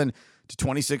 1997 to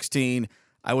 2016,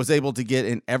 I was able to get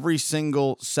in every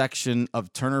single section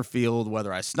of Turner Field,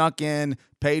 whether I snuck in,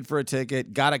 paid for a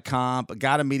ticket, got a comp,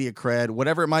 got a media cred,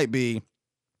 whatever it might be.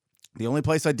 The only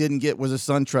place I didn't get was a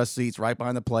SunTrust seats right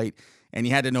behind the plate, and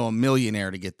you had to know a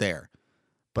millionaire to get there.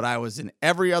 But I was in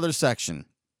every other section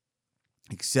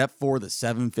except for the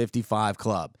 755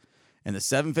 Club. And the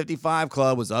 755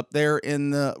 Club was up there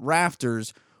in the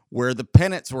rafters where the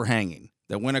pennants were hanging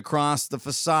that went across the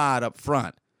facade up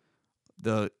front.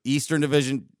 The Eastern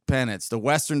Division pennants, the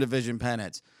Western Division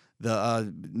pennants,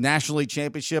 the National League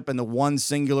Championship, and the one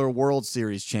singular World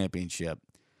Series championship.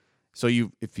 So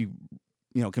if you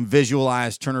can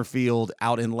visualize Turner Field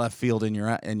out in left field in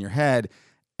your head.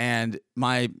 And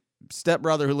my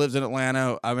stepbrother who lives in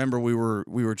Atlanta, I remember we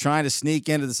were trying to sneak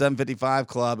into the 755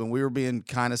 Club, and we were being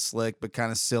kind of slick but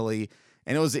kind of silly.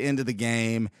 And it was the end of the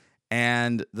game,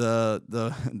 and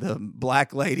the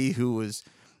black lady who was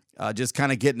just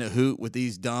kind of getting a hoot with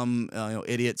these dumb,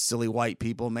 idiot, silly white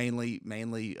people, mainly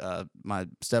my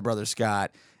stepbrother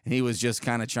Scott, and he was just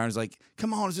kind of charged like,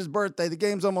 "Come on, it's his birthday. The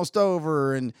game's almost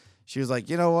over." And she was like,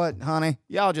 "You know what, honey?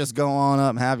 Y'all just go on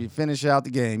up and have you finish out the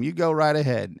game. You go right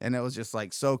ahead." And it was just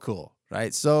like so cool,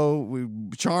 right? So we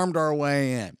charmed our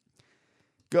way in.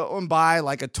 Go and buy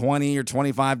like a $20 or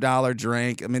 $25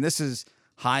 drink. I mean, this is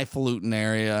highfalutin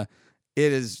area.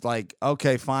 It is like,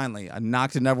 okay, finally, I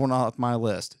knocked another one off my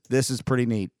list. This is pretty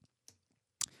neat.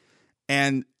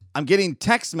 And I'm getting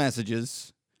text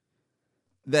messages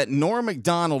that Norm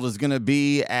Macdonald is going to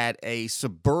be at a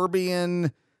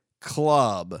suburban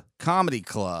comedy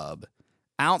club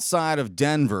outside of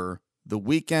Denver the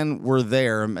weekend we're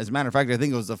there. As a matter of fact, I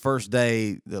think it was the first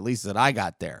day, at least that I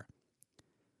got there.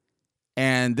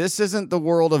 And this isn't the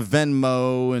world of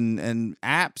Venmo and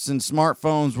apps, and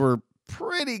smartphones were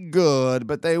pretty good,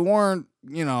 but they weren't,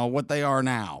 what they are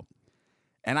now.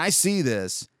 And I see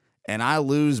this and I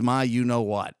lose my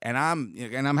what. And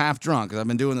I'm half drunk because I've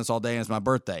been doing this all day and it's my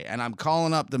birthday. And I'm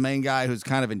calling up the main guy who's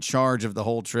kind of in charge of the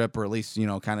whole trip, or at least,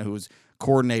 kind of who's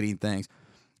coordinating things.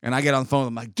 And I get on the phone,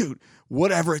 I'm like, "Dude,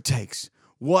 whatever it takes,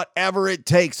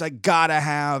 I gotta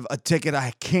have a ticket.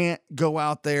 I can't go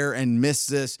out there and miss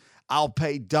this. I'll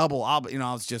pay double." I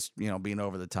was just, being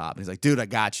over the top. And he's like, "Dude, I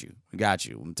got you. I'm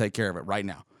gonna take care of it right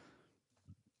now."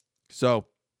 So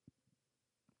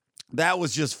that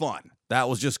was just fun. That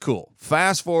was just cool.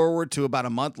 Fast forward to about a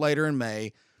month later in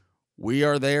May, we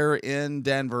are there in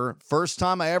Denver. First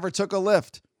time I ever took a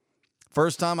Lyft.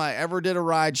 First time I ever did a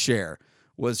ride share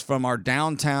was from our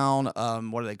downtown,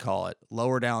 what do they call it?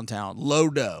 Lower downtown,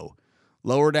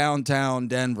 lower downtown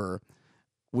Denver.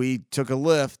 We took a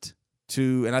Lyft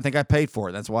and I think I paid for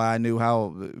it. That's why I knew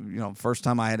how, first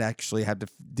time I had actually had to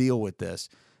deal with this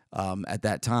at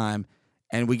that time.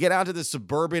 And we get out to the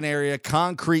suburban area,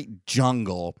 concrete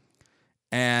jungle,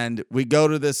 and we go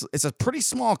to this. It's a pretty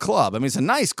small club. I mean, it's a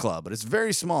nice club, but it's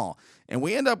very small. And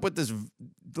we end up with this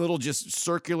little just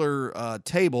circular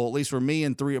table, at least for me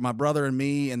and my brother and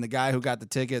me and the guy who got the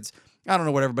tickets. I don't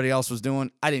know what everybody else was doing.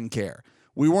 I didn't care.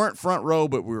 We weren't front row,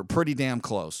 but we were pretty damn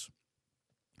close.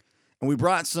 And we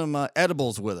brought some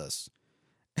edibles with us,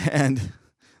 and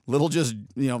little just,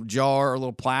 jar or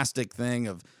little plastic thing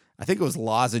of, I think it was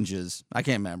lozenges. I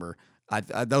can't remember.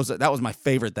 That was my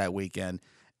favorite that weekend.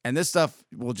 And this stuff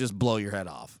will just blow your head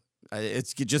off.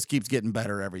 It just keeps getting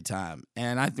better every time.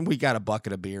 And I think we got a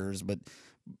bucket of beers, but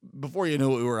before you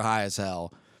knew it, we were high as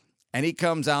hell. And he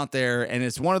comes out there, and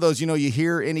it's one of those, you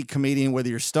hear any comedian, whether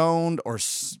you're stoned or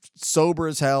sober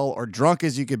as hell or drunk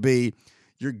as you could be,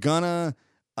 you're gonna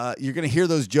hear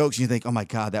those jokes and you think, "Oh my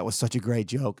God, that was such a great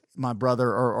joke. My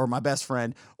brother or my best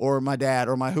friend or my dad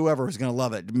or my whoever is going to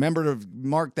love it." Remember to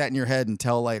mark that in your head and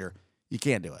tell later. You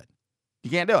can't do it.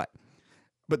 You can't do it.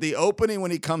 But the opening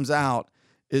when he comes out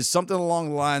is something along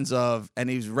the lines of, and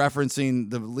he's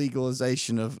referencing the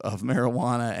legalization of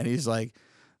marijuana, and he's like,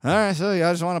 "All right, so you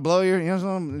just want to blow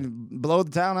blow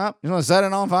the town up? You want to set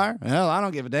it on fire? Well, I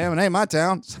don't give a damn. It ain't my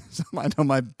town." So I know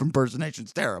my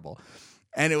impersonation's terrible.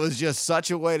 And it was just such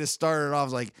a way to start it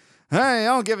off. Like, "Hey, I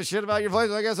don't give a shit about your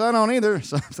place. I guess I don't either."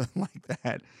 Something like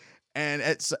that. And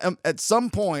at some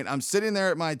point, I'm sitting there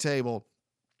at my table,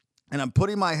 and I'm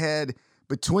putting my head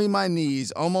between my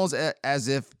knees, almost as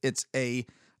if it's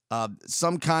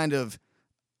some kind of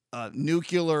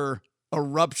nuclear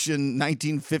eruption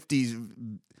 1950s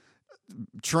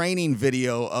training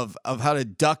video of how to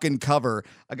duck and cover.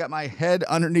 I got my head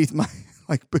underneath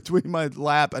between my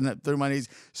lap and through my knees,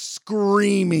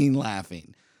 screaming,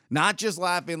 laughing. Not just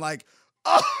laughing like,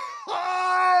 "Oh,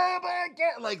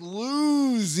 like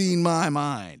losing my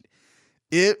mind."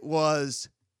 It was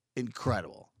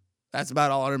incredible. That's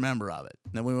about all I remember of it.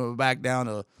 Then we went back down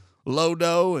to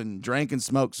Lodo and drank and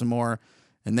smoked some more.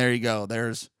 And there you go.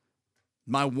 There's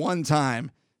my one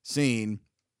time seeing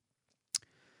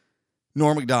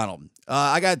Norm Macdonald.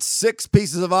 I got 6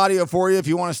 pieces of audio for you. If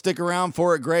you want to stick around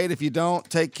for it, great. If you don't,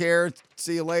 take care.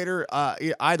 See you later.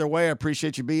 Either way, I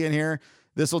appreciate you being here.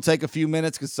 This will take a few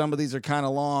minutes because some of these are kind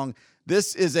of long.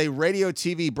 This is a radio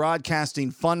TV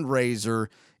broadcasting fundraiser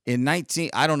in I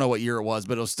don't know what year it was,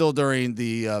 but it was still during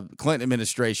the Clinton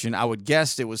administration. I would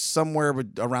guess it was somewhere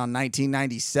around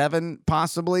 1997,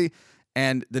 possibly.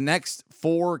 And the next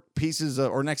 3 pieces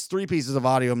of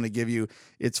audio I'm going to give you,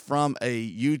 it's from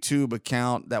a YouTube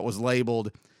account that was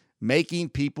labeled Making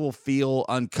People Feel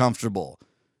Uncomfortable.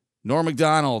 Norm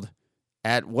Macdonald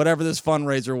at whatever this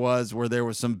fundraiser was, where there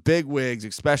was some big wigs,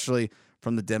 especially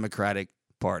from the Democratic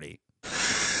Party.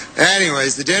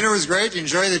 Anyways, the dinner was great. You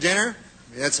enjoy the dinner?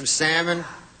 We had some salmon.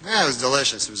 Yeah, it was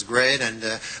delicious. It was great. And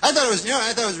I thought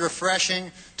it was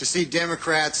refreshing to see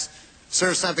Democrats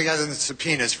serve something other than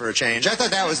subpoenas for a change. I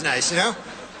thought that was nice, you know?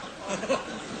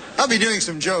 I'll be doing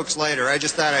some jokes later. I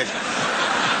just thought I'd...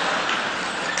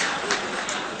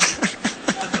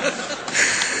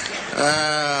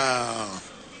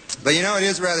 But, you know, it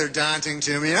is rather daunting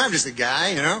to me. You know, I'm just a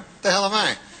guy, you know? What the hell am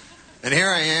I? And here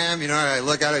I am, you know, I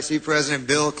look out, I see President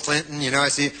Bill Clinton, you know, I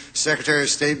see Secretary of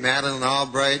State Madeleine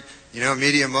Albright, you know,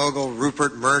 media mogul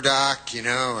Rupert Murdoch, you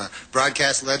know,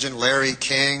 broadcast legend Larry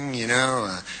King, you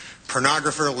know,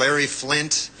 pornographer Larry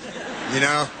Flint, you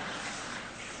know,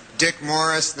 Dick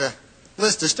Morris. The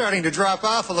list is starting to drop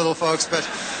off a little, folks, but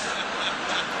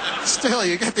still,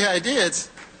 you get the idea. It's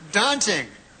daunting.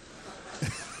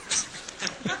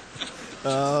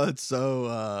 It's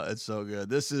so good.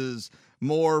 This is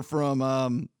more from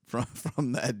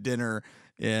that dinner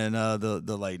in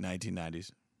the late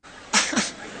 1990s.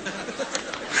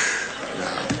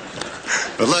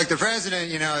 But look, the president,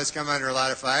 you know, has come under a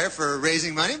lot of fire for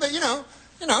raising money, but you know,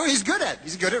 he's good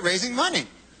at raising money.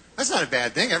 That's not a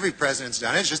bad thing. Every president's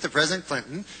done it. It's just that President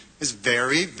Clinton is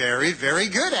very, very, very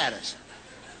good at it.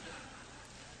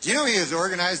 Do you know he has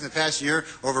organized in the past year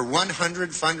over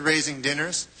 100 fundraising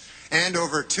dinners and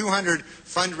over 200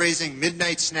 fundraising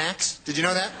midnight snacks? Did you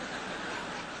know that?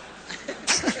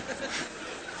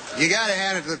 You got to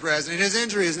hand it to the president. His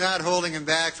injury is not holding him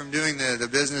back from doing the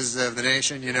business of the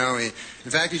nation. You know, in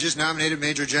fact, he just nominated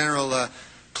Major General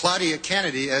Claudia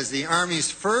Kennedy as the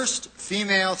Army's first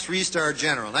female 3-star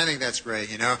general. And I think that's great.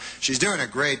 You know, she's doing a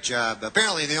great job.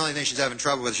 Apparently, the only thing she's having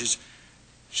trouble with, she's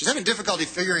having difficulty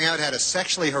figuring out how to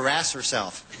sexually harass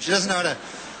herself. She doesn't know how to.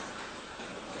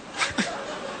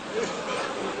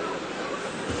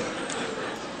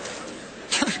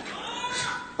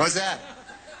 What's that?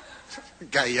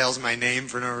 Guy yells my name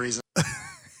for no reason.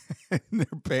 And they're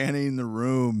panning the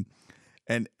room,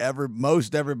 and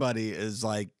most everybody is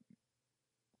like,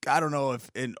 I don't know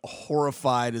if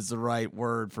horrified is the right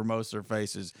word for most of their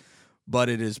faces, but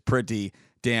it is pretty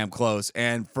damn close.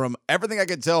 And from everything I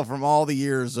could tell from all the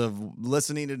years of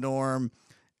listening to Norm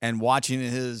and watching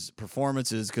his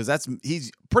performances, because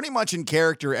he's pretty much in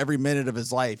character every minute of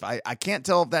his life. I can't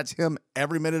tell if that's him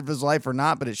every minute of his life or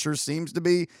not, but it sure seems to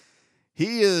be.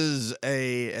 He is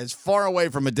as far away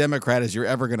from a Democrat as you're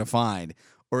ever going to find,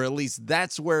 or at least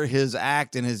that's where his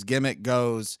act and his gimmick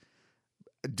goes.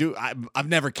 I've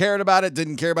never cared about it,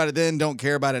 didn't care about it then, don't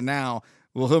care about it now.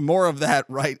 We'll have more of that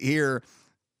right here.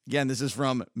 Again, this is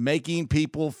from Making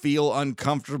People Feel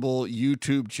Uncomfortable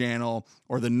YouTube channel,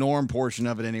 or the Norm portion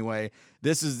of it anyway.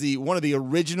 This is one of the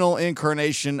original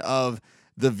incarnation of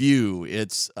The View.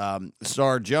 It's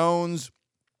Star Jones,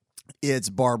 it's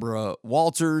Barbara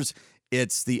Walters,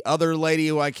 it's the other lady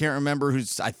who I can't remember,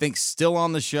 who's I think still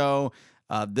on the show.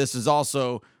 This is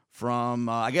also from,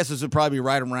 I guess this would probably be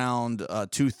right around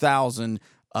 2000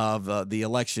 of the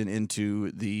election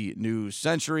into the new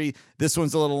century. This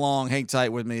one's a little long. Hang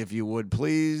tight with me if you would,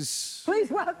 please. Please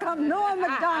welcome Norm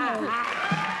Macdonald.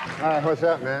 Hi, what's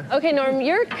up, man? Okay, Norm,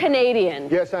 you're Canadian.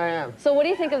 Yes, I am. So what do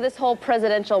you think of this whole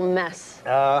presidential mess?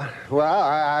 Well,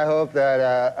 I hope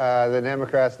that the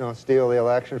Democrats don't steal the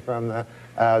election from the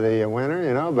winner,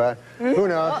 you know, but who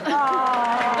knows?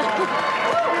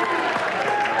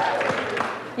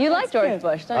 You like George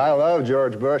Bush, don't you? I love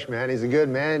George Bush, man. He's a good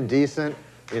man, decent,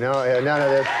 you know, none of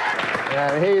this.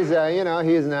 He's, you know,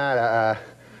 he's not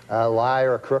a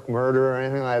liar, a crook, murderer, or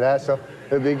anything like that, so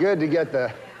it'd be good to get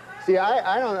the... See,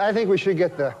 I think we should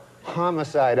get the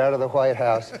homicide out of the White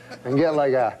House and get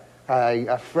like a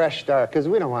fresh start, because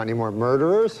we don't want any more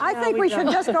murderers. I think we should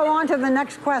just go on to the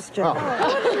next question. Oh. Who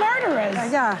are the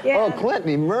murderers? Yeah. Oh, Clinton,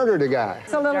 he murdered a guy.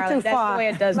 It's a little too far.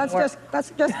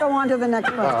 Let's just go on to the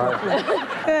next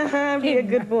question. Be a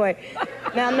good boy.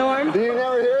 Now, Norm. Do you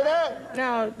never hear that?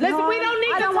 No. Listen, we don't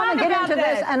need to talk want to get into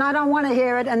this, and I don't want to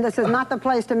hear it, and this is not the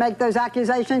place to make those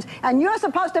accusations, and you're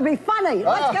supposed to be funny.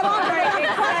 Let's get on to the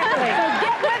next question. Exactly. So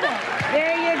get with it.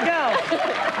 There you go.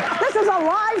 This is a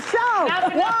live show. Not for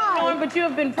nothing, Why? Norm, but you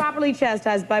have been properly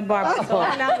chastised by Barbara. So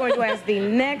I'm now going to ask the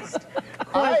next question.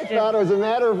 I thought it was a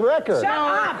matter of record. Shut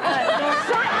up!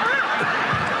 Shut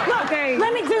up! Look, Okay.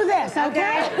 let me do this,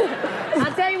 okay?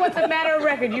 I'll tell you what's a matter of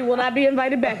record. You will not be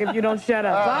invited back if you don't shut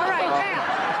up. All right,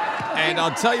 now. And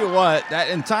I'll tell you what, that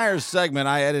entire segment,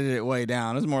 I edited it way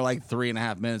down. It was more like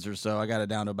 3.5 minutes or so. I got it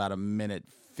down to about a minute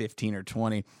 15 or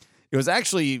 20. It was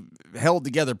actually held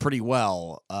together pretty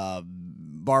well.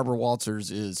 Barbara Walters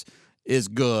is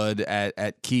good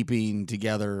at keeping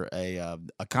together a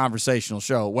conversational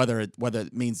show. Whether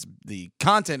it means the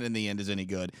content in the end is any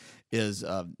good is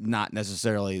not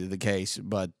necessarily the case,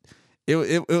 but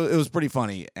it was pretty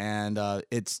funny. And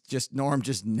it's just Norm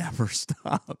just never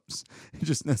stops.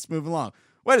 Let's move along.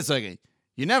 Wait a second,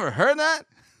 you never heard that?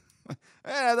 Man,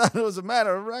 I thought it was a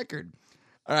matter of record.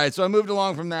 All right, so I moved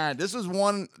along from that. This was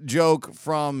one joke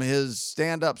from his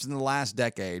stand-ups in the last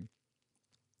decade.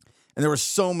 And there were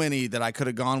so many that I could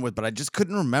have gone with, but I just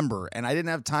couldn't remember. And I didn't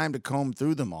have time to comb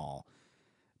through them all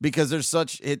because there's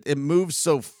it moves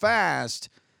so fast.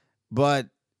 But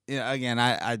you know, again,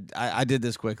 I did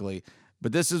this quickly.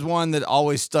 But this is one that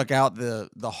always stuck out,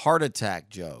 the heart attack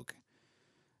joke.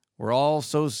 We're all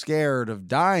so scared of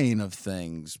dying of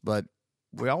things, but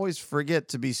we always forget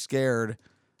to be scared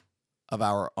of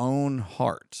our own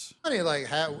hearts. Funny, like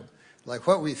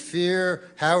what we fear,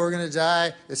 how we're gonna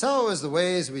die. It's always the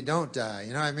ways we don't die.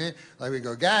 You know what I mean? Like we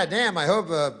go, God damn, I hope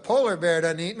a polar bear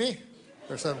doesn't eat me,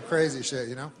 or some crazy shit,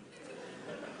 you know?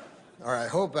 Or I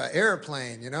hope an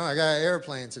airplane. You know, I got an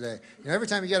airplane today. You know, every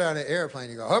time you get on an airplane,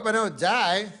 you go, I hope I don't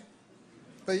die.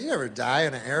 But you never die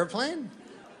on an airplane.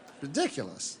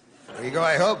 Ridiculous. Or you go,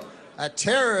 I hope a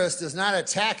terrorist does not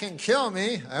attack and kill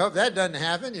me. I hope that doesn't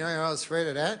happen. You know, you're always afraid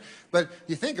of that. But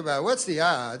you think about it, what's the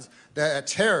odds that a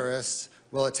terrorist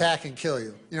will attack and kill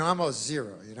you? You know, almost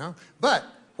zero, you know? But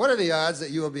what are the odds that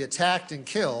you will be attacked and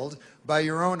killed by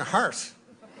your own heart?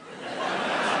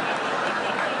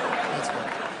 That's what.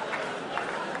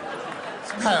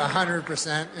 It's about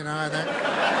 100%, you know, I think.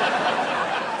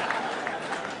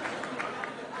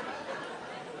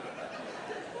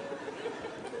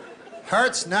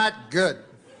 Heart's not good.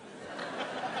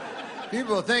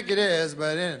 People think it is,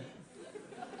 but it isn't.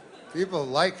 People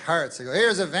like hearts. They go,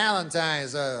 here's a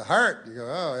Valentine's heart. You go,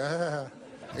 oh, yeah.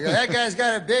 They go, that guy's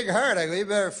got a big heart. I go, you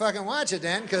better fucking watch it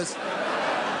then, because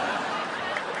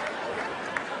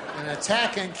an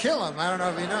attack and kill him. I don't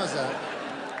know if he knows that.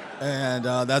 And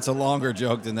that's a longer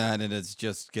joke than that, and it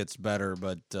just gets better.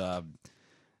 But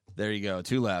there you go.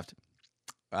 2 left.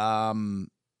 The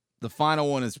final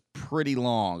one is pretty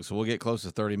long, so we'll get close to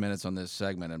 30 minutes on this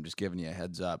segment. I'm just giving you a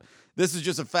heads up. This is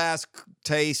just a fast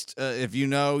taste. If you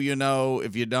know, you know.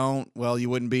 If you don't, well,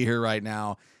 you wouldn't be here right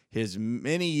now. His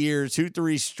many years,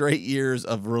 2-3 straight years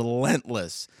of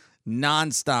relentless,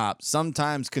 nonstop,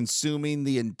 sometimes consuming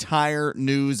the entire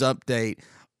news update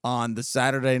on the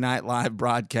Saturday Night Live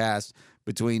broadcast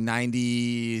between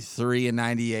 93 and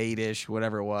 98-ish,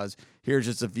 whatever it was. Here's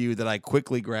just a few that I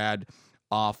quickly grabbed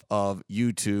off of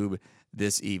YouTube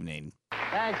this evening.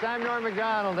 Thanks, I'm Norm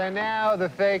Macdonald, and now the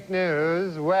fake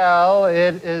news. Well,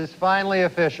 it is finally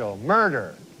official.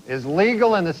 Murder is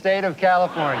legal in the state of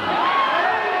California.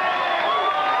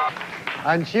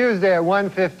 On Tuesday at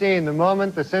 1:15, the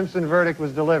moment the Simpson verdict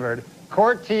was delivered,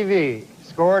 Court TV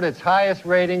scored its highest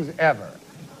ratings ever.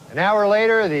 An hour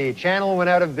later, the channel went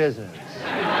out of business.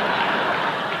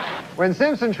 When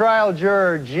Simpson trial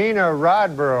juror Gina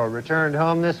Rodborough returned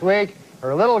home this week,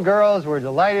 her little girls were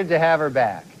delighted to have her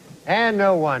back. And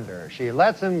no wonder, she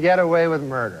lets him get away with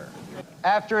murder.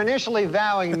 After initially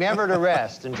vowing never to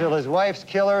rest until his wife's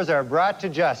killers are brought to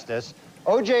justice,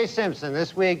 O.J. Simpson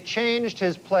this week changed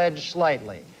his pledge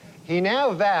slightly. He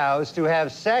now vows to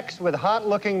have sex with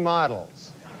hot-looking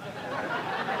models.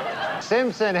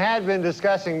 Simpson had been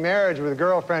discussing marriage with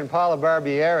girlfriend Paula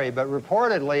Barbieri, but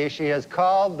reportedly she has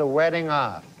called the wedding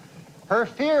off. Her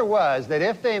fear was that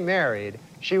if they married,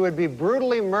 she would be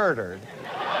brutally murdered.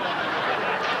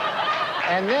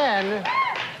 And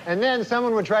then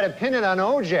someone would try to pin it on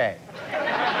O.J.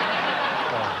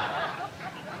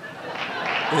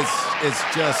 It's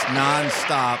just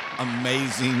nonstop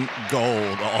amazing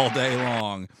gold all day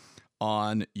long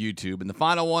on YouTube. And the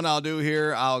final one I'll do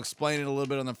here, I'll explain it a little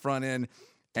bit on the front end,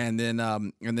 and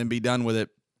then be done with it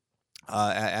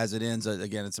as it ends.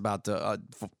 Again, it's about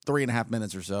 3.5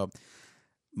 minutes or so.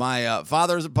 My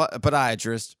father is a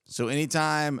podiatrist, so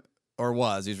anytime, or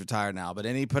was, he's retired now, but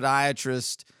any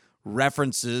podiatrist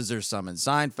references, there's some in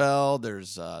Seinfeld,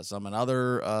 there's some in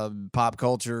other pop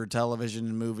culture, television,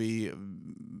 and movie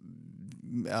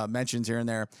mentions here and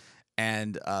there.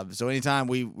 And so anytime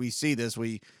we see this,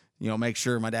 we make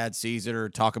sure my dad sees it or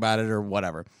talk about it or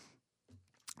whatever.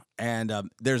 And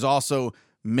there's also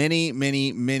many,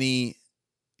 many, many,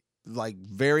 like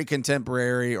very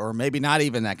contemporary or maybe not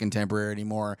even that contemporary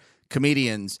anymore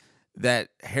comedians that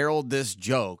herald this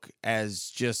joke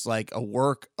as just like a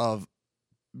work of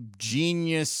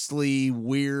geniusly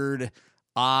weird,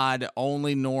 odd,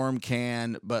 only Norm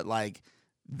can, but like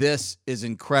this is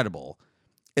incredible.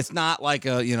 It's not like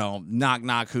a, knock,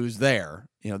 knock, who's there?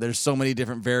 There's so many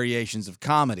different variations of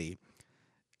comedy.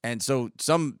 And so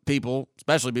some people,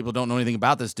 especially people who don't know anything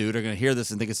about this dude, are going to hear this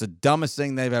and think it's the dumbest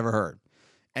thing they've ever heard.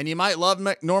 And you might love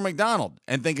Norm Macdonald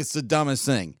and think it's the dumbest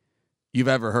thing you've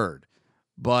ever heard.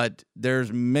 But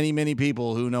there's many, many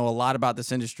people who know a lot about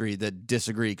this industry that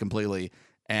disagree completely.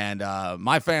 And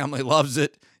my family loves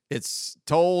it. It's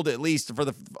told, at least for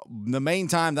the main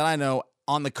time that I know,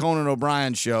 on the Conan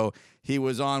O'Brien show. He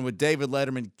was on with David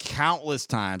Letterman countless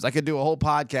times. I could do a whole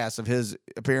podcast of his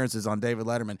appearances on David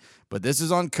Letterman, but this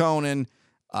is on Conan,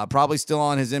 probably still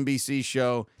on his NBC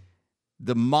show.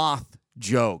 The moth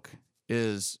joke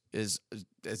is as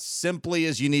simply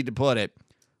as you need to put it,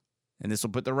 and this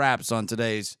will put the wraps on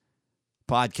today's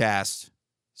podcast.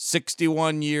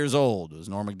 61 years old was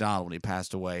Norm Macdonald when he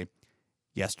passed away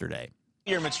yesterday.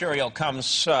 Your material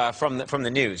comes from the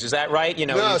news, is that right?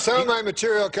 No, some of my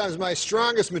material my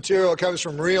strongest material comes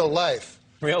from real life.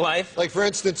 Real life? Like, for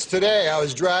instance, today I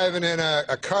was driving in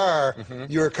a car. Mm-hmm.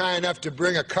 You were kind enough to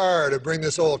bring a car to bring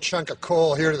this old chunk of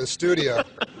coal here to the studio.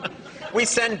 We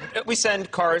send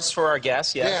cars for our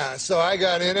guests, yes. Yeah, so I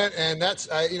got in it, and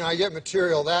I get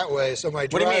material that way. So my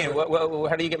driver... What do you mean?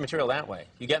 How do you get material that way?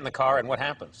 You get in the car, and what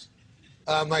happens?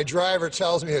 My driver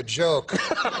tells me a joke.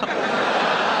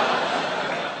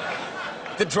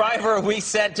 The driver we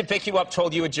sent to pick you up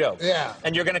told you a joke. Yeah.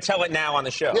 And you're going to tell it now on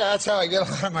the show. Yeah, that's how I get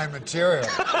a lot of my material.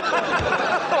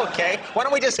 Okay. Why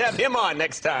don't we just have him on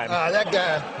next time? That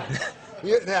guy.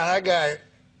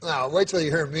 No, wait till you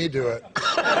hear me do it.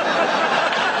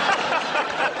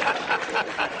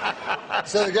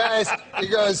 So the guy, he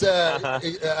goes,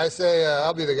 I say,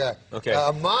 I'll be the guy. Okay.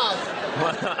 A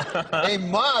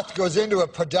moth goes into a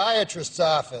podiatrist's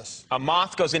office. A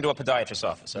moth goes into a podiatrist's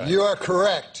office. Right. You are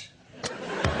correct.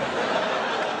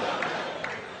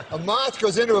 A moth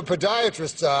goes into a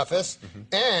podiatrist's office,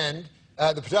 and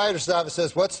the podiatrist's office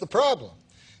says, "What's the problem?"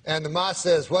 And the moth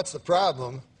says, "What's the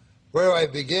problem? Where do I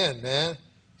begin, man?"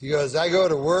 He goes, "I go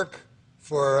to work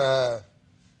for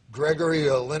Gregory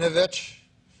Olinovich,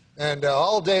 and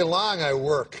all day long I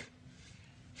work."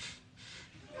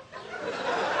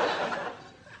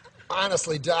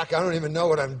 Honestly, Doc, I don't even know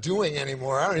what I'm doing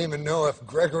anymore. I don't even know if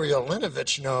Gregory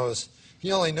Olinovich knows.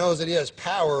 He only knows that he has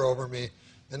power over me,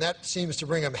 and that seems to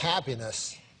bring him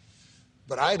happiness.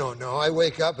 But I don't know. I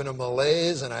wake up in a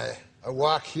malaise, and I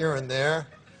walk here and there.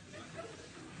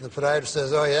 The podiatrist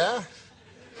says, "Oh, yeah?"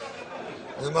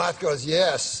 And the moth goes,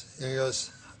 "Yes." And he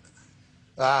goes,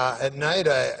 "At night,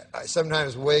 I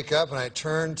sometimes wake up, and I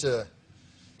turn to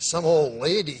some old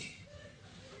lady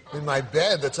in my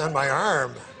bed that's on my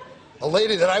arm. A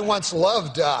lady that I once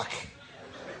loved, Doc.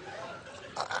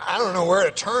 I don't know where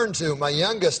to turn to. My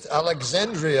youngest,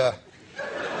 Alexandria.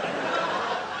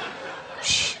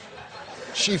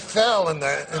 She fell in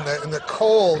the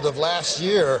cold of last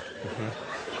year.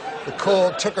 The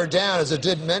cold took her down, as it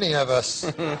did many of us.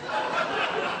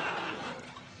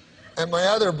 And my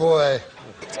other boy,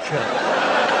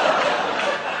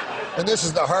 and this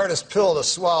is the hardest pill to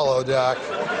swallow, Doc.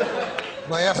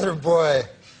 My other boy,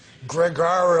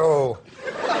 Gregorio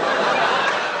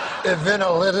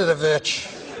Ivanilidovich.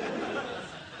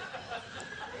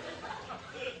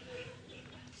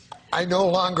 I no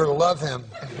longer love him.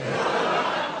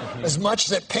 As much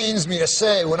as it pains me to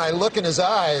say, when I look in his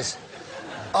eyes,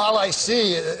 all I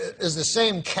see is the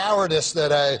same cowardice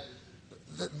that I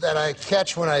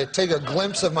catch when I take a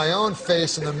glimpse of my own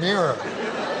face in the mirror.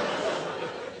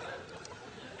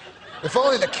 If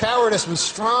only the cowardice was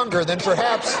stronger, then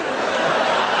perhaps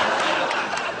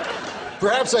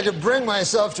I could bring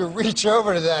myself to reach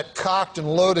over to that cocked and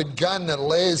loaded gun that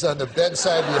lays on the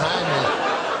bedside behind me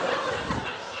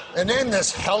and end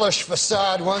this hellish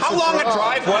facade once and for all. How long a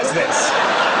drive was this?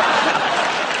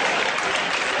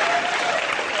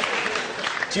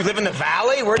 Do you live in the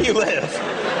valley? Where do you live?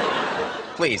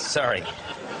 Please, sorry.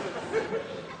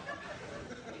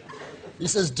 He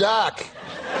says, "Doc,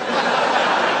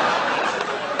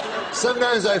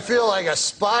 sometimes I feel like a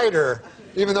spider,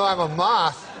 even though I'm a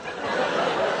moth,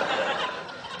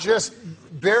 just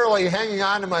barely hanging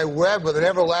on to my web with an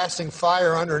everlasting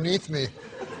fire underneath me.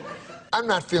 I'm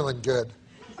not feeling good."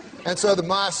 And so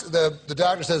the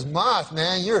doctor says, "Moth,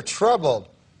 man, you're troubled."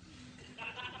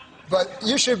 but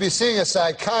you should be seeing a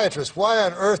psychiatrist. Why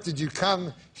on earth did you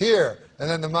come here? And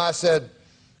then the ma said,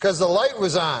 because the light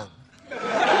was on.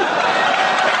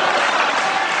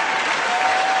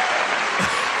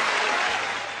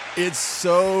 It's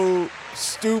so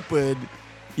stupid,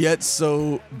 yet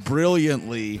so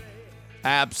brilliantly,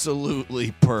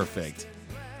 absolutely perfect.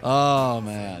 Oh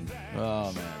man.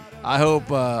 I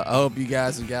hope you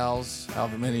guys and gals,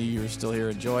 however many of you are still here,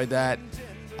 enjoyed that.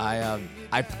 I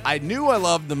knew I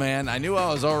loved the man. I knew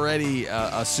I was already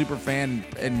a super fan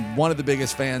and one of the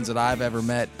biggest fans that I've ever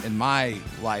met in my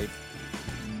life.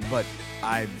 But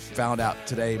I found out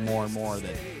today more and more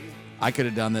that I could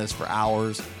have done this for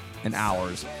hours and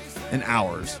hours and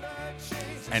hours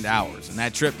and hours. And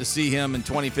that trip to see him in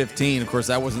 2015, of course,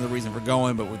 that wasn't the reason for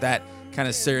going, but with that kind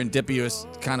of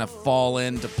serendipitous kind of fall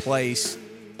into place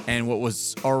and what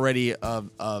was already an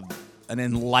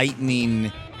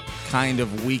enlightening kind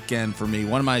of weekend for me,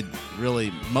 one of my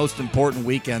really most important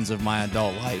weekends of my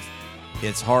adult life,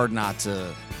 it's hard not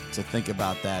to think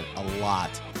about that a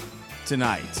lot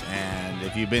tonight. And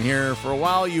if you've been here for a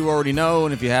while, you already know,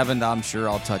 and if you haven't, I'm sure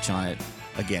I'll touch on it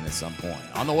again at some point.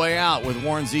 On the way out with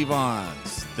Warren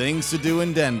Zevons, things to do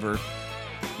in Denver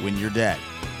when you're dead.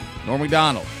 Norm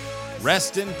Macdonald,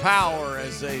 rest in power,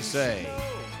 as they say.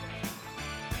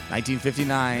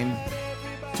 1959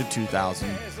 to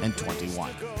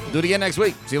 2021. We'll do it again next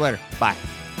week. See you later. Bye.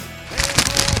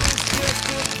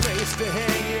 Place to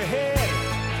hang your head.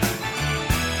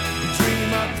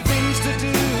 Dream up things to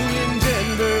do in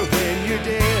Denver when you're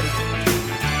dead.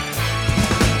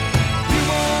 You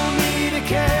won't need a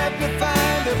cab to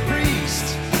find a priest.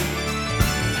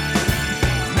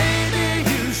 Maybe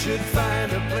you should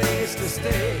find a place to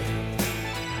stay.